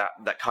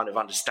that kind of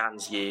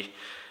understands you.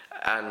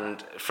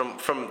 And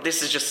from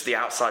this is just the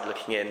outside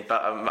looking in,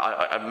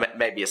 but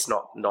maybe it's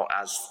not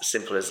as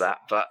simple as that.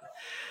 But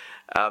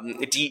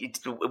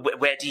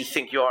where do you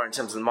think you are in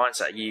terms of the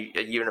mindset? Are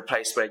you in a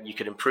place where you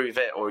could improve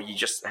it, or do you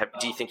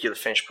think you're the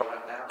finished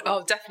product now?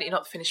 Oh, definitely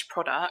not the finished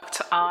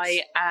product.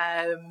 I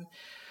am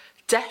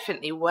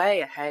definitely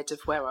way ahead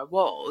of where I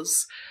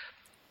was.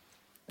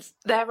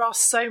 There are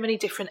so many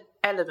different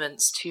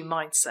elements to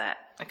mindset.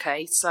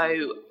 Okay,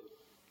 so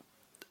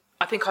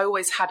I think I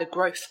always had a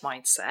growth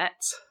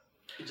mindset.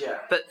 Yeah.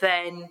 But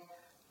then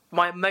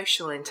my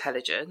emotional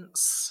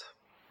intelligence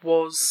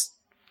was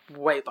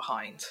way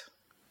behind.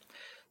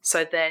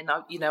 So then,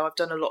 I've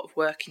done a lot of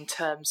work in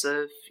terms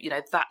of,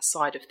 that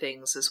side of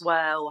things as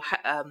well.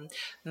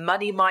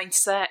 Money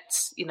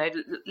mindset,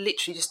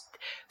 literally just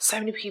so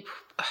many people.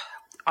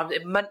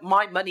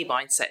 My money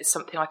mindset is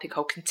something I think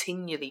I'll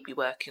continually be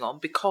working on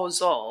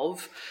because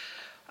of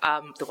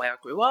the way I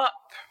grew up.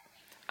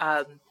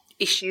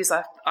 issues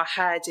I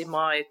had in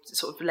my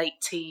sort of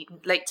late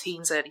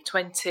teens, early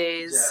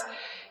 20s.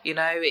 You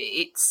know,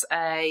 it's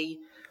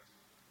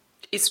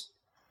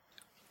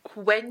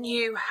when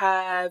you've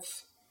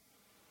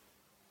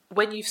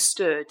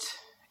stood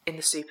in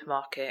the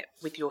supermarket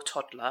with your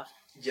toddler,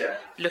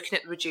 looking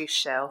at the reduced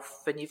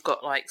shelf, and you've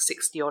got like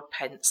 60 odd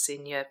pence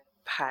in your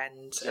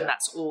hand, and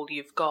that's all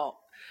you've got,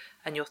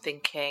 and you're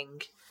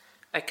thinking,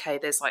 okay,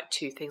 there's like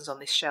 2 things on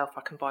this shelf,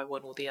 I can buy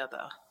one or the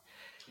other.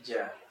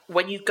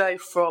 When you go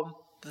from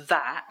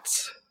that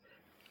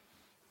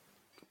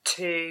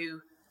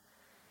to,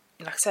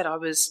 like I said, I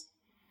was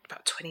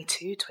about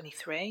 22,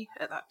 23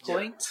 at that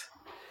point,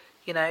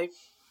 you know,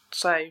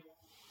 so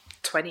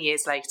 20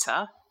 years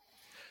later,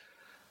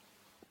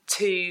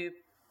 to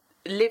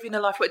living a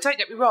life where, don't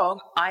get me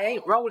wrong, I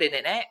ain't rolling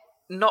in it,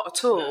 not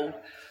at all,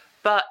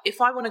 but if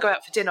I want to go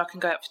out for dinner, I can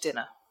go out for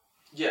dinner.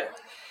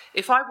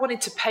 If I wanted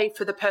to pay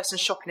for the person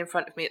shopping in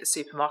front of me at the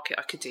supermarket,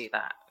 I could do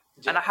that.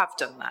 And I have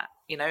done that,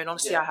 you know, and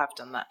honestly, I have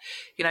done that,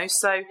 you know,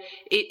 so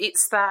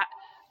it's that,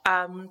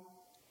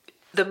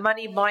 the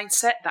money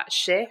mindset, that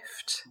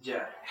shift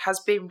has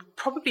been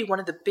probably one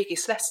of the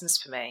biggest lessons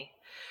for me.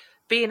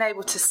 Being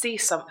able to see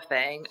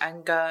something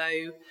and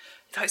go,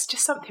 it's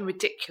just something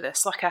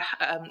ridiculous. Like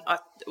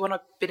when I've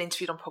been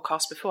interviewed on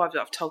podcasts before,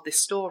 I've told this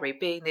story,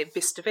 being in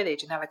Bicester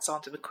Village in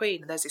Alexander McQueen,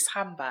 and there's this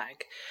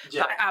handbag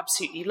that I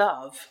absolutely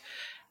love.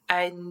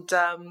 And,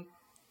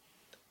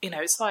 you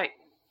know, it's like,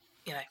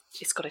 you know,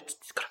 it's got a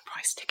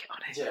price ticket on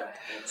it.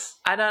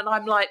 And then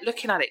I'm like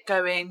looking at it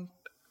going,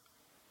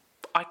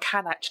 I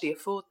can actually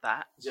afford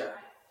that.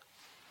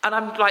 And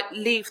I'm like,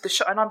 leave the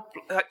shop, and I'm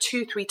like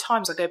 2-3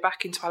 times I go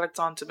back into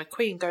Alexander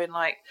McQueen going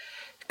like,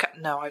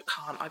 no, I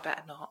can't, I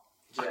better not.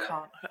 I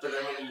can't.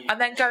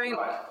 And then going,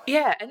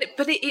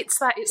 it's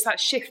that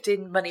shift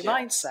in money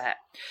mindset.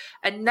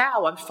 And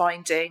now I'm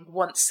finding,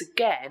 once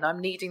again, I'm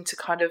needing to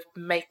kind of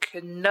make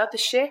another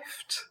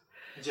shift.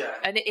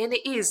 And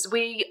it is,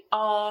 we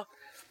are,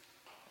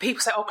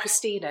 people say, oh,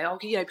 Christina, oh,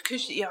 you know,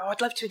 because, you know, I'd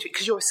love to interview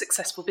because you're a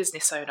successful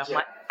business owner. I'm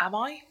like, am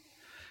I?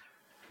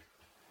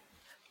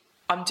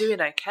 I'm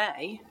doing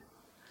okay.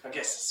 I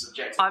guess it's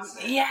subjective.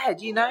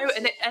 You know,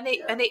 and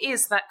it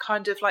is that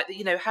kind of like,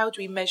 you know, how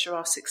do we measure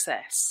our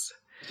success?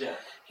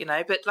 You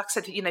know, but like I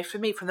said, you know, for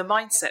me, from the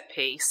mindset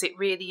piece, it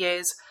really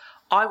is,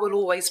 I will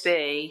always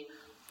be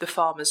the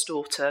farmer's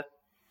daughter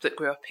that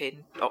grew up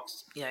in,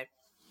 North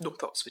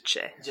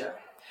Oxfordshire.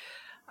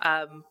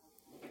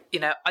 You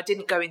know, I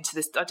didn't go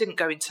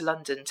into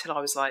London until I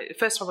was like, the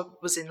first time I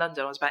was in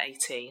London, I was about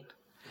 18.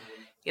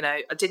 You know,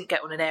 I didn't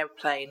get on an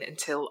airplane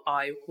until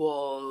I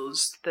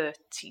was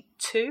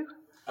 32.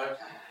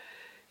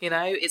 You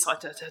know, it's I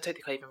don't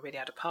think I even really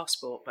had a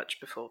passport much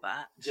before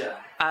that.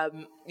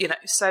 You know,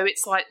 so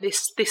it's like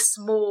this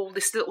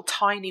little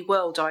tiny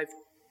world I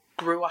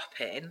grew up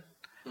in,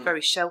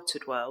 very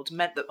sheltered world,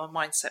 meant that my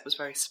mindset was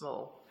very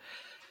small.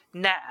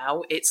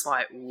 Now it's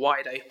like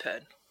wide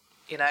open.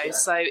 You know,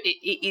 so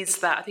it is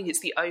that, I think it's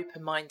the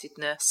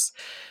open-mindedness,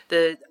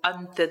 the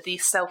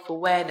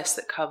self-awareness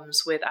that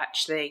comes with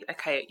actually,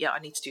 okay, I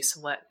need to do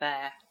some work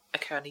there.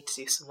 Okay, I need to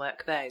do some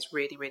work there is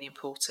really, really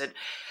important.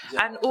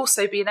 And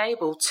also being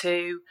able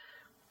to,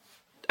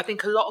 I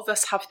think a lot of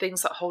us have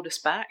things that hold us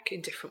back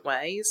in different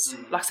ways.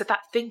 Like I said,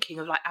 that thinking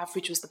of like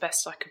average was the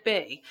best I could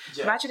be.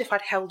 Imagine if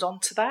I'd held on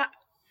to that.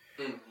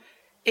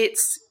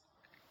 It's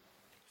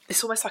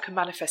almost like a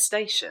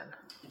manifestation.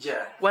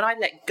 When I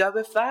let go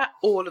of that,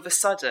 all of a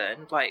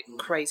sudden, like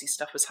crazy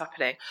stuff was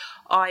happening.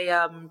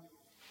 I've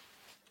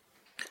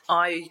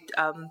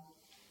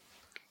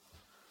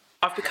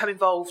become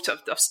involved.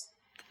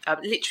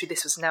 Literally,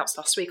 this was announced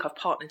last week. I've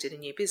partnered in a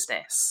new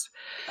business.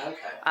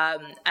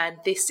 And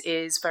this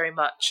is very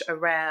much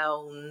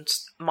around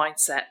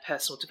mindset,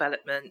 personal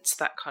development,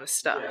 that kind of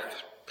stuff.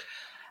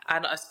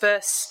 And I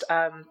first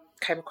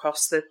came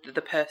across the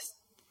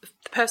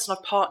person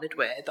I've partnered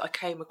with. I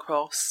came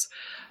across,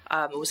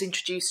 or was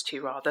introduced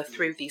to rather,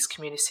 through these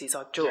communities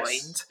I've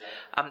joined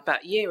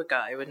about a year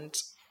ago. And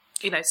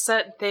you know,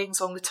 certain things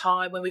along the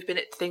time when we've been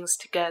at things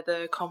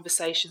together,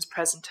 conversations,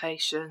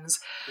 presentations,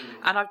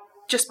 and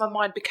my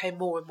mind became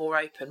more and more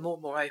open.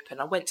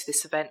 I went to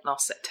this event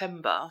last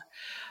September,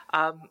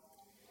 and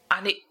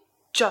the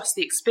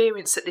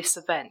experience at this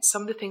event,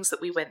 some of the things that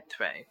we went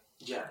through,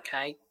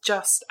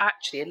 just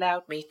actually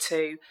allowed me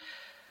to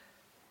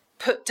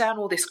put down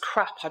all this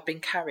crap I'd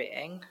been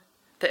carrying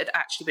that had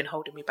actually been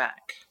holding me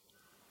back.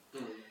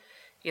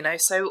 You know,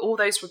 so all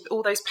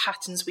those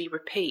patterns we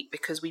repeat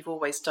because we've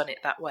always done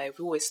it that way,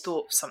 we've always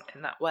thought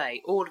something that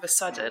way, all of a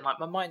sudden, like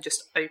my mind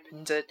just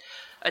opened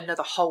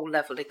another whole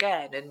level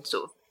again and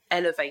sort of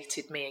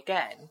elevated me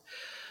again.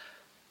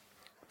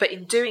 But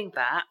in doing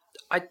that,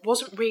 I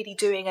wasn't really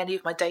doing any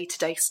of my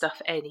day-to-day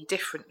stuff any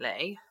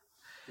differently.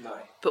 No.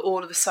 But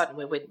all of a sudden,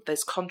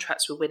 there's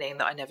contracts we're winning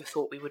that I never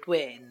thought we would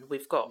win.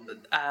 We've got,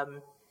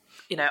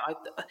 you know,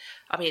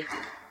 I mean,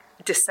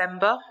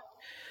 December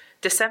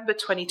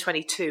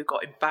 2022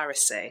 got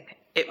embarrassing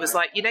It was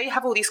like, you know, you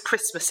have all these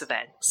Christmas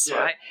events,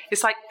 right?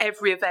 It's like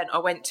every event I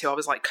went to, I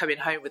was like coming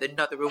home with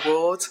another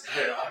award.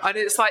 And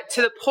it's like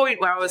to the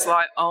point where I was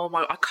like, oh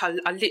my, I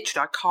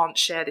can't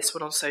share this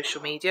one on social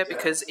media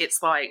because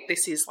it's like,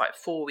 this is like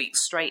 4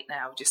 weeks straight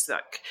now, just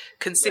like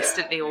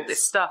consistently all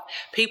this stuff.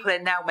 People are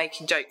now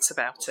making jokes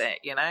about it,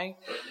 you know?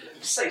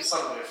 Save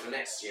some of it for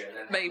next year.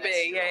 Then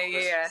maybe,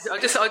 yeah.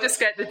 I'll just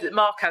get the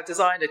our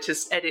designer to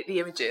just edit the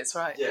images,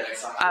 right? Yeah,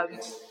 exactly.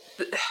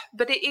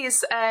 But it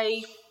is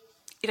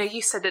you know,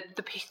 you said that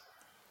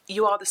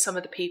you are the sum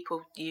of the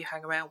people you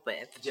hang around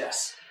with.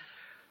 Yes.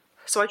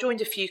 So I joined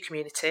a few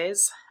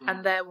communities,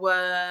 and there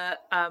were,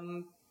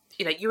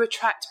 you know, you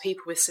attract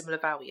people with similar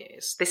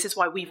values. This is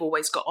why we've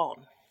always got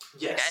on.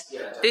 Yes.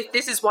 Okay? Yeah,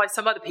 This is why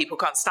some other people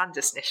can't stand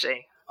us,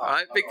 Nishi.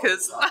 Right?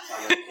 Because,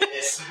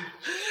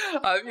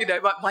 you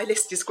know, my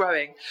list is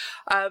growing.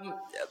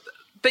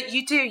 But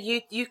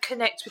you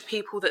connect with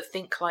people that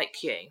think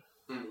like you.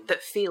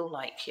 That feel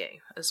like you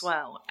as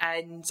well,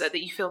 and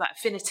that you feel that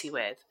affinity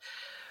with.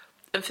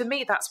 And for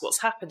me, that's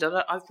what's happened. And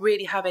I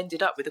really have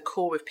ended up with a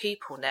core of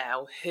people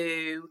now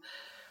who,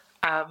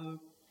 I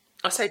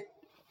say,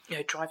 you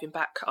know, driving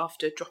back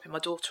after dropping my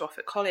daughter off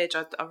at college,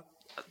 I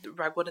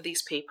rang one of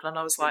these people, and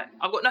I was like,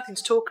 I've got nothing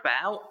to talk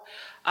about,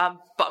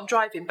 but I'm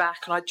driving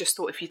back, and I just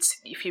thought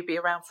if you'd be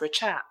around for a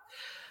chat,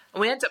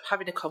 and we ended up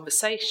having a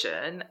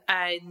conversation,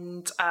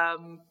 and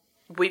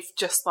we've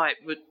just like,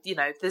 you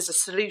know, there's a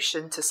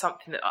solution to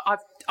something that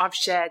I've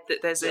shared,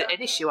 that there's an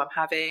issue I'm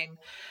having,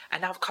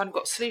 and I've kind of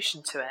got a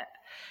solution to it.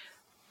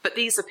 But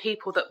these are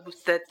people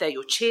that they're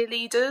your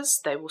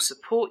cheerleaders. They will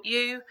support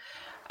you.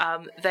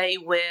 They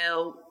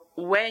will,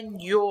 when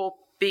you're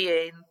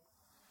being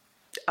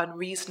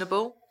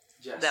unreasonable,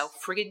 they'll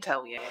frigging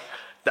tell you.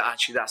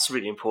 That's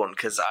really important,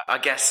 because I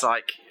guess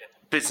like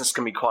business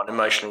can be quite an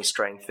emotionally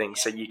strained thing.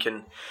 So you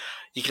can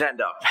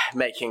end up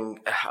making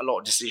a lot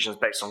of decisions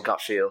based on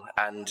gut feel,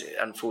 and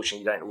unfortunately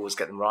you don't always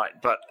get them right,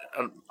 but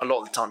a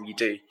lot of the time you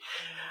do.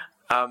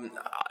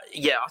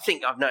 I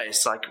think I've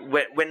noticed, like,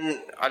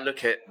 when I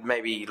look at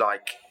maybe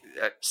like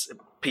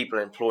people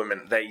in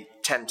employment, they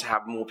tend to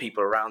have more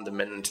people around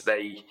them, and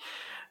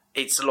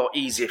it's a lot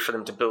easier for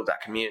them to build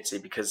that community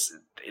because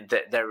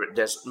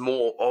there's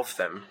more of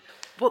them.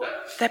 Well,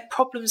 their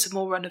problems are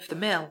more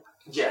run-of-the-mill.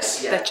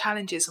 Yes, yeah. Their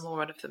challenges are more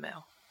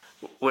run-of-the-mill.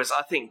 Whereas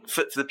I think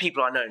for the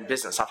people I know in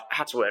business, I've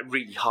had to work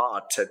really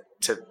hard to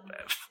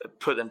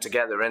put them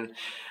together, and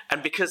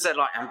because they're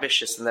like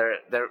ambitious, and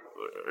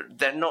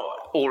they're not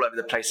all over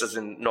the place as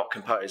in not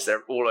composed.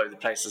 They're all over the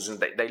places, and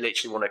they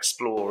literally want to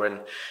explore and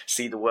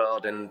see the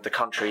world and the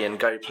country and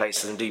go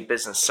places and do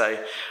business.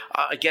 So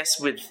I guess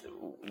with,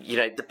 you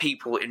know, the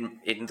people in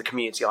the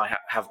community I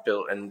have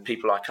built, and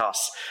people like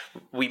us,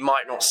 we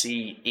might not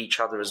see each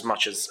other as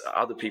much as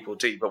other people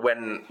do, but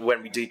when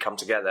we do come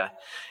together,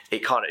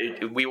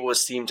 we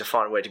always seem to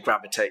find a way to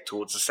gravitate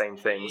towards the same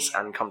things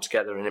and come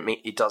together, and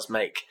it does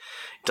make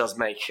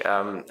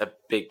a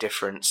big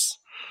difference.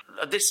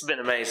 This has been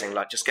amazing,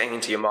 like just getting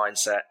into your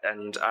mindset,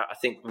 and I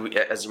think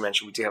as you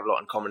mentioned, we do have a lot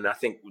in common. I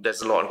think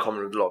there's a lot in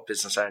common with a lot of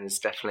business owners,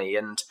 definitely.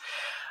 And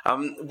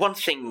one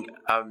thing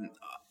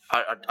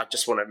I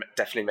just want to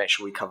definitely make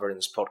sure we cover in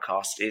this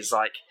podcast is,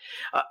 like,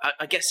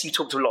 I guess you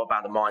talked a lot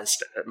about the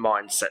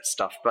mindset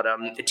stuff, but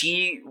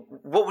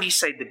what would you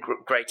say the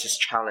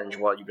greatest challenge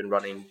while you've been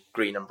running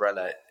Green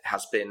Umbrella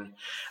has been?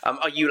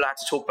 Are you allowed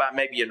to talk about it?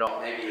 Maybe you're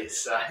not. Maybe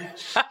it's.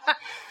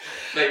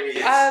 Maybe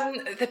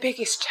it's. The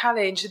biggest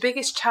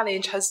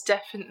challenge has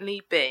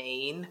definitely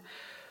been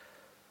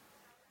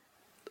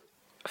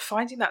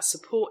finding that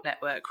support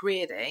network.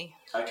 Really.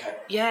 Okay.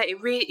 Yeah,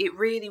 it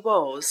really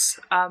was.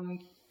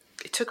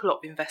 It took a lot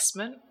of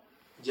investment.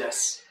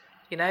 Yes.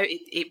 You know,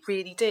 it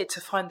really did,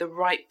 to find the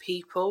right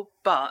people,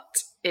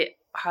 but it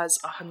has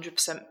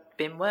 100%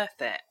 been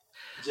worth it.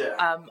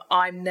 Yeah.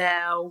 I'm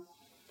now,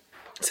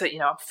 so, you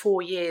know, I'm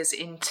 4 years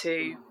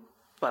into,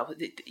 well,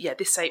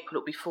 this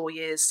April it'll be 4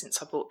 years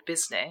since I bought the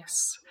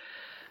business.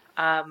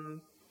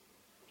 I've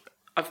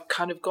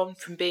kind of gone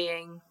from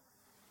being,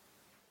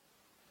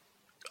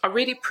 I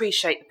really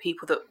appreciate the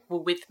people that were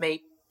with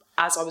me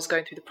as I was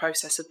going through the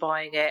process of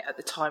buying it, at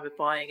the time of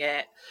buying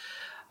it.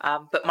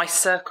 But my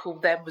circle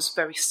then was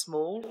very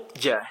small.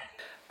 Yeah.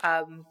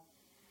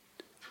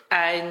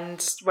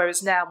 And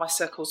whereas now my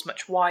circle's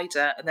much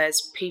wider, and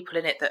there's people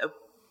in it that are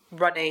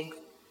running,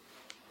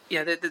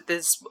 you know,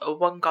 there's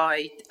one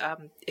guy,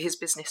 his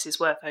business is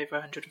worth over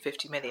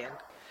 150 million.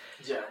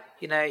 Yeah.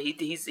 You know,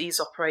 he's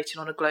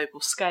operating on a global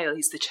scale.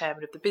 He's the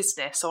chairman of the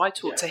business. So I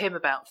talk to him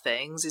about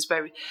things.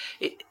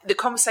 The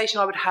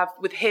conversation I would have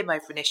with him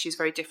over an issue is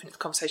very different to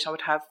the conversation I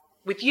would have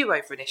with you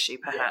over an issue,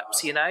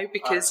 perhaps. You know,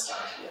 because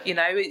you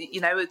know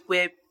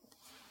we're,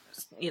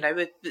 you know,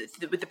 with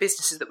the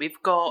businesses that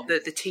we've got, the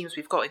teams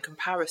we've got in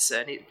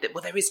comparison.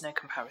 There is no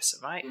comparison,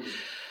 right?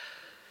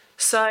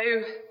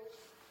 So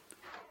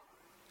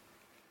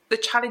the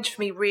challenge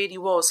for me really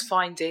was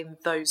finding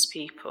those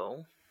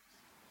people,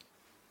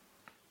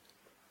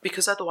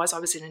 because otherwise I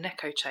was in an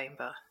echo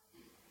chamber.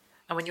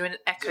 And when you're in an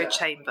echo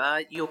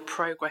chamber, your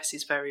progress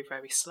is very,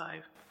 very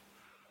slow.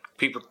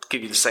 people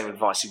give you the same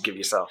advice you'd give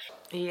yourself.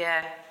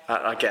 Yeah.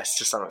 I guess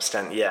to some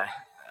extent, yeah.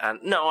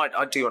 And no,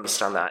 I do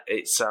understand that.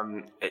 It's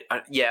I've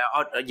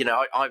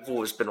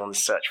always been on the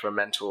search for a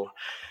mentor,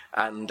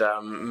 and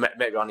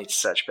maybe I need to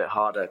search a bit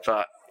harder.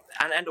 But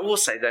and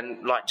also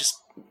then, like, just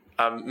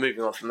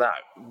moving on from that,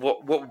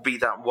 what would be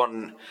that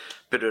one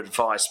bit of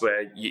advice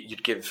where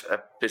you'd give a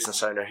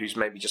business owner who's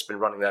maybe just been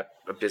running a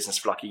business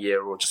for like a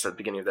year or just at the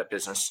beginning of their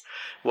business?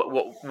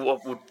 What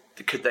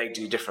could they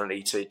do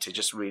differently to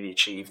just really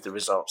achieve the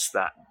results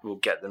that will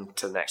get them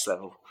to the next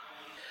level?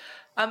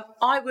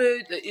 I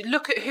would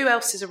look at who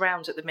else is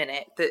around at the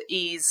minute that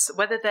is,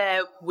 whether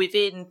they're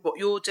within what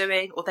you're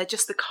doing or they're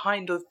just the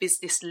kind of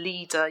business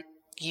leader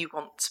you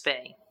want to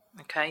be.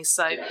 Okay,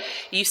 so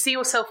you see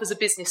yourself as a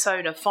business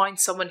owner, find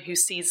someone who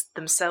sees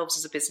themselves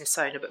as a business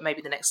owner, but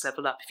maybe the next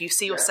level up. If you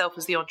see yourself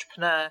as the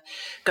entrepreneur,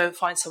 go and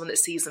find someone that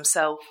sees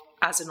themselves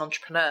as an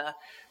entrepreneur,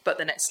 but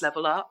the next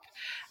level up.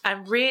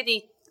 And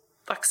really,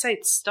 like I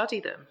said,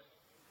 study them.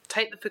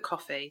 Take them for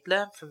coffee,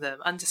 learn from them,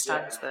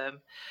 understand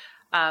them.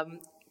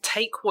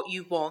 Take what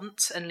you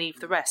want and leave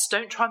the rest.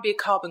 Don't try and be a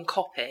carbon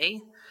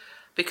copy,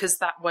 because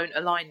that won't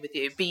align with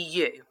you. Be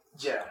you.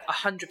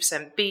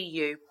 100% be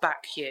you,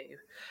 back you.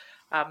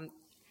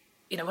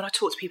 When I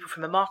talk to people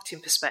from a marketing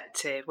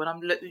perspective,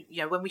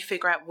 when we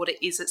figure out what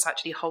it is that's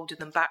actually holding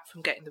them back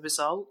from getting the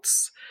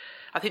results,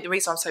 I think the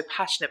reason I'm so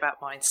passionate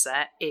about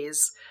mindset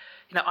is,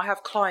 I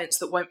have clients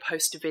that won't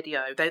post a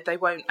video. They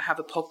won't have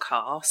a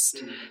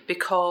podcast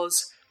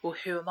because, well,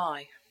 who am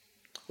I?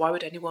 Why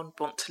would anyone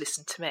want to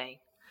listen to me?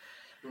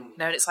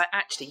 And it's like,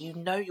 actually, you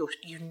know your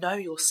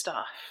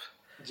stuff.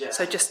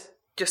 So just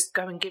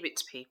go and give it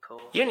to people.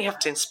 You only have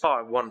to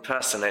inspire one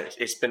person.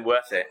 It's been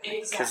worth it,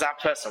 because that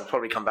person will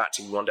probably come back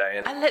to you one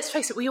day. And let's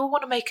face it, we all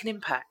want to make an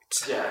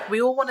impact.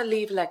 We all want to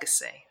leave a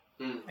legacy.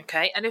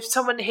 Okay, and if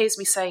someone hears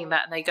me saying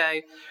that and they go,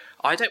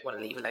 I don't want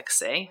to leave a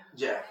legacy.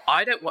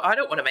 I don't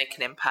want to make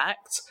an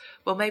impact.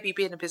 Well, maybe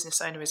being a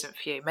business owner isn't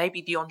for you.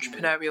 Maybe the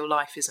entrepreneurial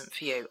life isn't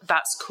for you.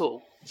 That's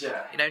cool.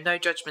 No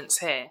judgments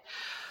here.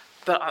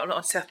 But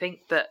honestly, I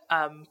think that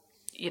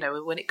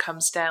when it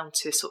comes down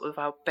to sort of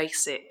our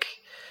basic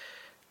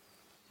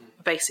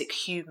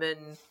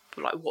human,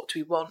 like, what do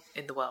we want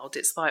in the world?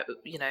 It's like,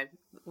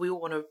 we all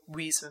want a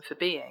reason for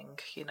being.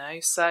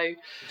 So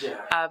like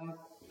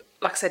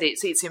I said,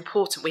 it's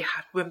important we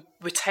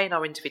retain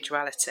our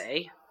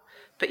individuality,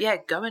 but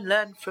go and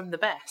learn from the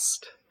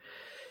best.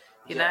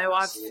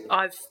 I've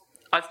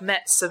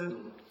met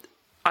some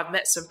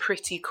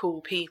pretty cool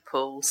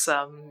people,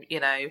 some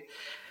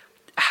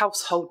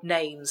household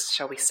names,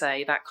 shall we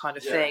say, that kind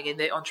of thing, in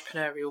the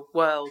entrepreneurial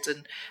world,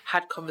 and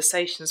had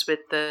conversations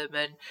with them,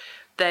 and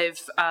they've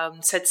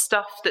said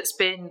stuff that's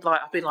been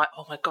like, I've been like,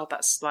 oh my God,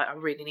 that's like, I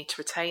really need to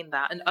retain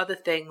that, and other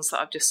things that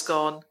I've just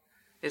gone,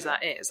 is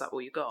that it? Is that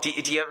all you got? Do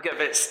you ever get a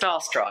bit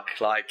starstruck?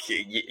 Like,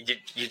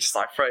 you're just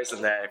like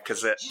frozen there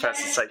because the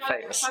person's so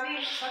famous?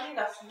 Funny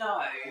enough,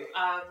 no.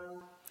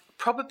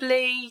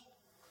 Probably...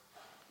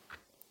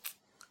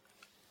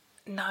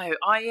 No,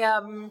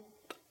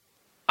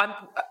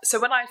 so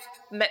when I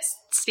met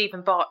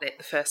Stephen Bartlett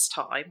the first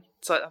time,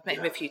 so I've met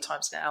him a few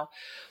times now,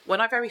 when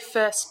I very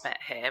first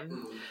met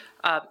him,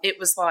 it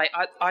was like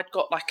I'd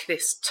got like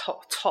this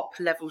top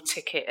level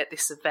ticket at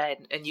this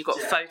event, and you got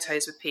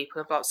photos with people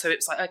and blah. So it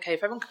was like, okay,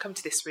 if everyone could come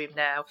to this room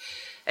now,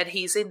 and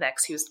he's in there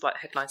because he was like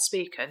headline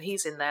speaker, and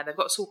he's in there, and they've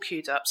got us all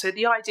queued up. So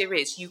the idea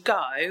is you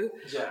go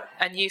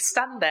and you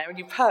stand there and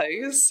you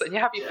pose and you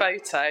have your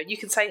photo, and you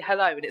can say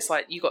hello, and it's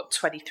like you got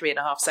 23 and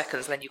a half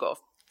seconds, and then you got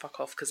to fuck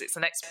off because it's the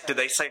next. Did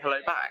they say hello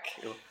back?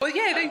 Well,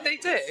 yeah, they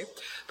do.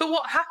 But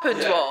what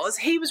happened was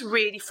he was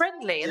really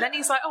friendly, and then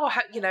he's like, "Oh,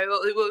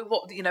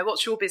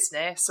 what's your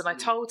business?" And I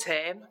told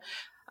him,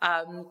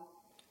 and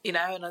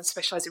I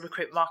specialise in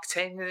recruitment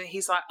marketing. And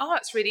he's like, "Oh,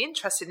 that's really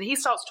interesting." And he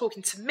starts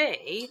talking to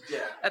me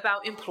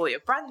about employer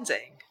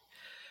branding.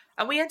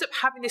 And we end up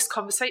having this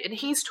conversation, and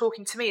he's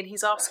talking to me, and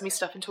he's asking me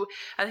stuff, and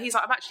he's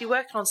like, "I'm actually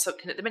working on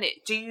something at the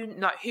minute. Do you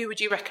who would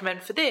you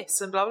recommend for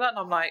this?" And blah blah. And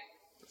I'm like,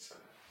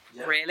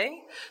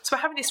 really? So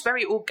we're having this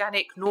very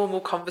organic, normal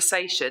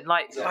conversation,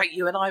 like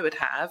you and I would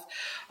have.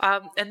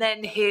 And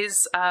then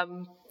his,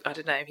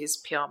 his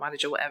PR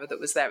manager, or whatever,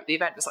 that was there at the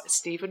event was like,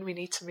 "Stephen, we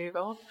need to move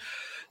on."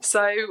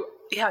 So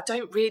I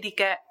don't really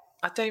get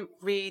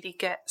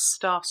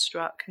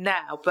starstruck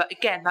now. But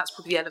again, that's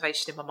probably the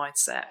elevation in my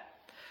mindset.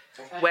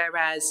 Okay.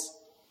 Whereas,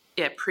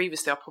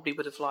 previously I probably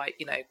would have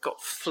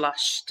got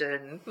flushed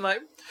and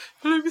like,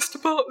 "Hello,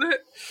 Mr.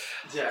 Bartlett."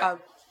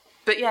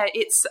 But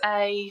it's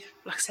like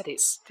I said,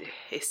 it's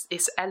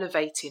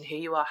elevating who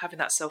you are, having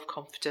that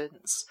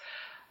self-confidence.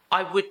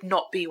 I would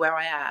not be where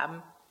I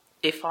am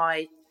if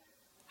I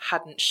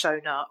hadn't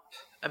shown up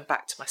and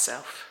backed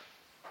myself.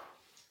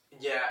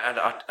 Yeah,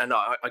 and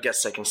I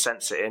guess they can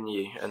sense it in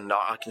you, and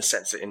I can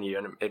sense it in you,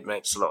 and it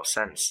makes a lot of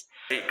sense.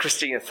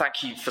 Christina,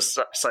 thank you for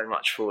so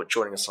much for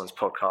joining us on this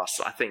podcast.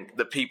 I think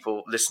the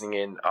people listening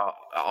in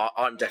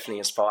I'm definitely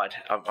inspired.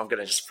 I'm going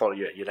to just follow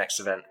you at your next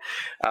event,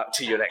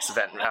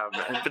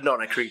 but not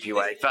in a creepy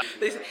way. But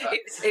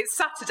it's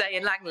Saturday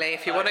in Langley.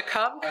 If you want to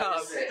come.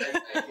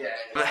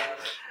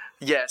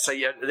 Yeah, so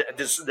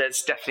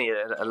there's definitely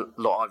a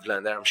lot I've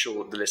learned there. I'm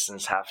sure the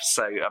listeners have.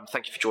 So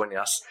thank you for joining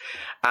us.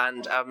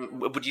 And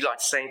would you like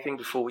to say anything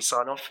before we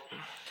sign off?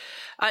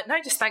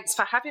 No, just thanks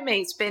for having me.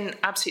 It's been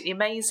absolutely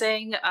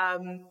amazing.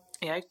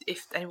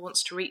 If anyone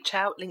wants to reach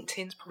out,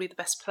 LinkedIn's probably the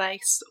best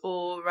place,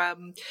 or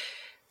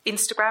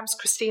Instagram's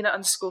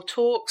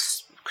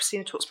Christina_talks,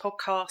 Christina Talks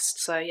podcast.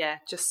 So yeah,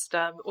 just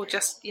DM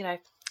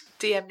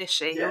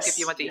Nishi. Yes, I'll give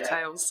you my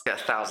details. Get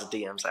 1,000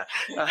 DMs there.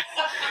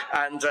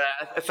 And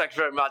thank you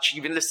very much.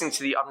 You've been listening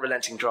to the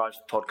Unrelenting Drive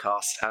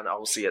podcast, and I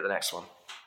will see you at the next one.